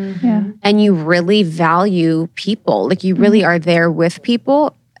them. Yeah. And you really value people. Like you really are there with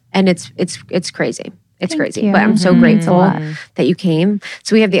people. And it's crazy. It's Thank crazy. you. But I'm so Mhm. grateful Mhm. that you came.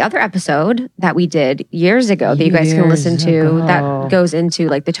 So we have the other episode that we did years ago that you guys can listen Years to ago. that goes into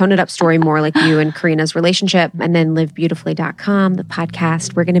like the Tone It Up story more, like you and Karina's relationship, and then livebeautifully.com, the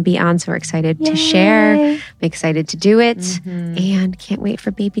podcast we're going to be on. So we're excited to share. Yay. I'm excited to do it. And can't wait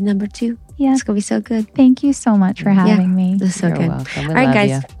for baby number 2. Yeah. It's going to be so good. Thank you so much for having me. This is so You're good. welcome. We All right, love guys.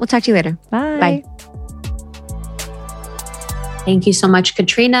 you. We'll talk to you later. Bye. Thank you so much,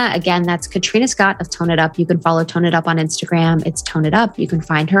 Katrina. Again, that's Katrina Scott of Tone It Up. You can follow Tone It Up on Instagram. It's Tone It Up. You can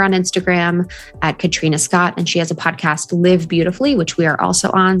find her on Instagram at Katrina Scott. And she has a podcast, Live Beautifully, which we are also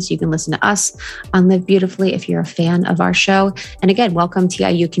on. So you can listen to us on Live Beautifully if you're a fan of our show. And again, welcome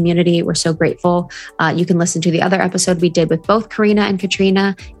TIU community. We're so grateful. You can listen to the other episode we did with both Karina and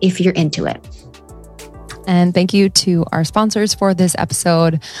Katrina if you're into it. And thank you to our sponsors for this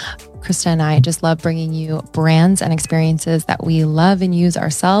episode. Krista and I just love bringing you brands and experiences that we love and use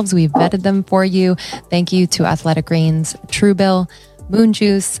ourselves. We've vetted them for you. Thank you to Athletic Greens, Truebill, Moon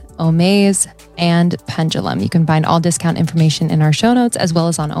Juice, Omaze, and Pendulum. You can find all discount information in our show notes as well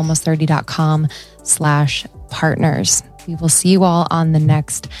as on almost30.com/partners. We will see you all on the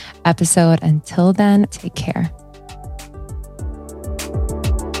next episode. Until then, take care.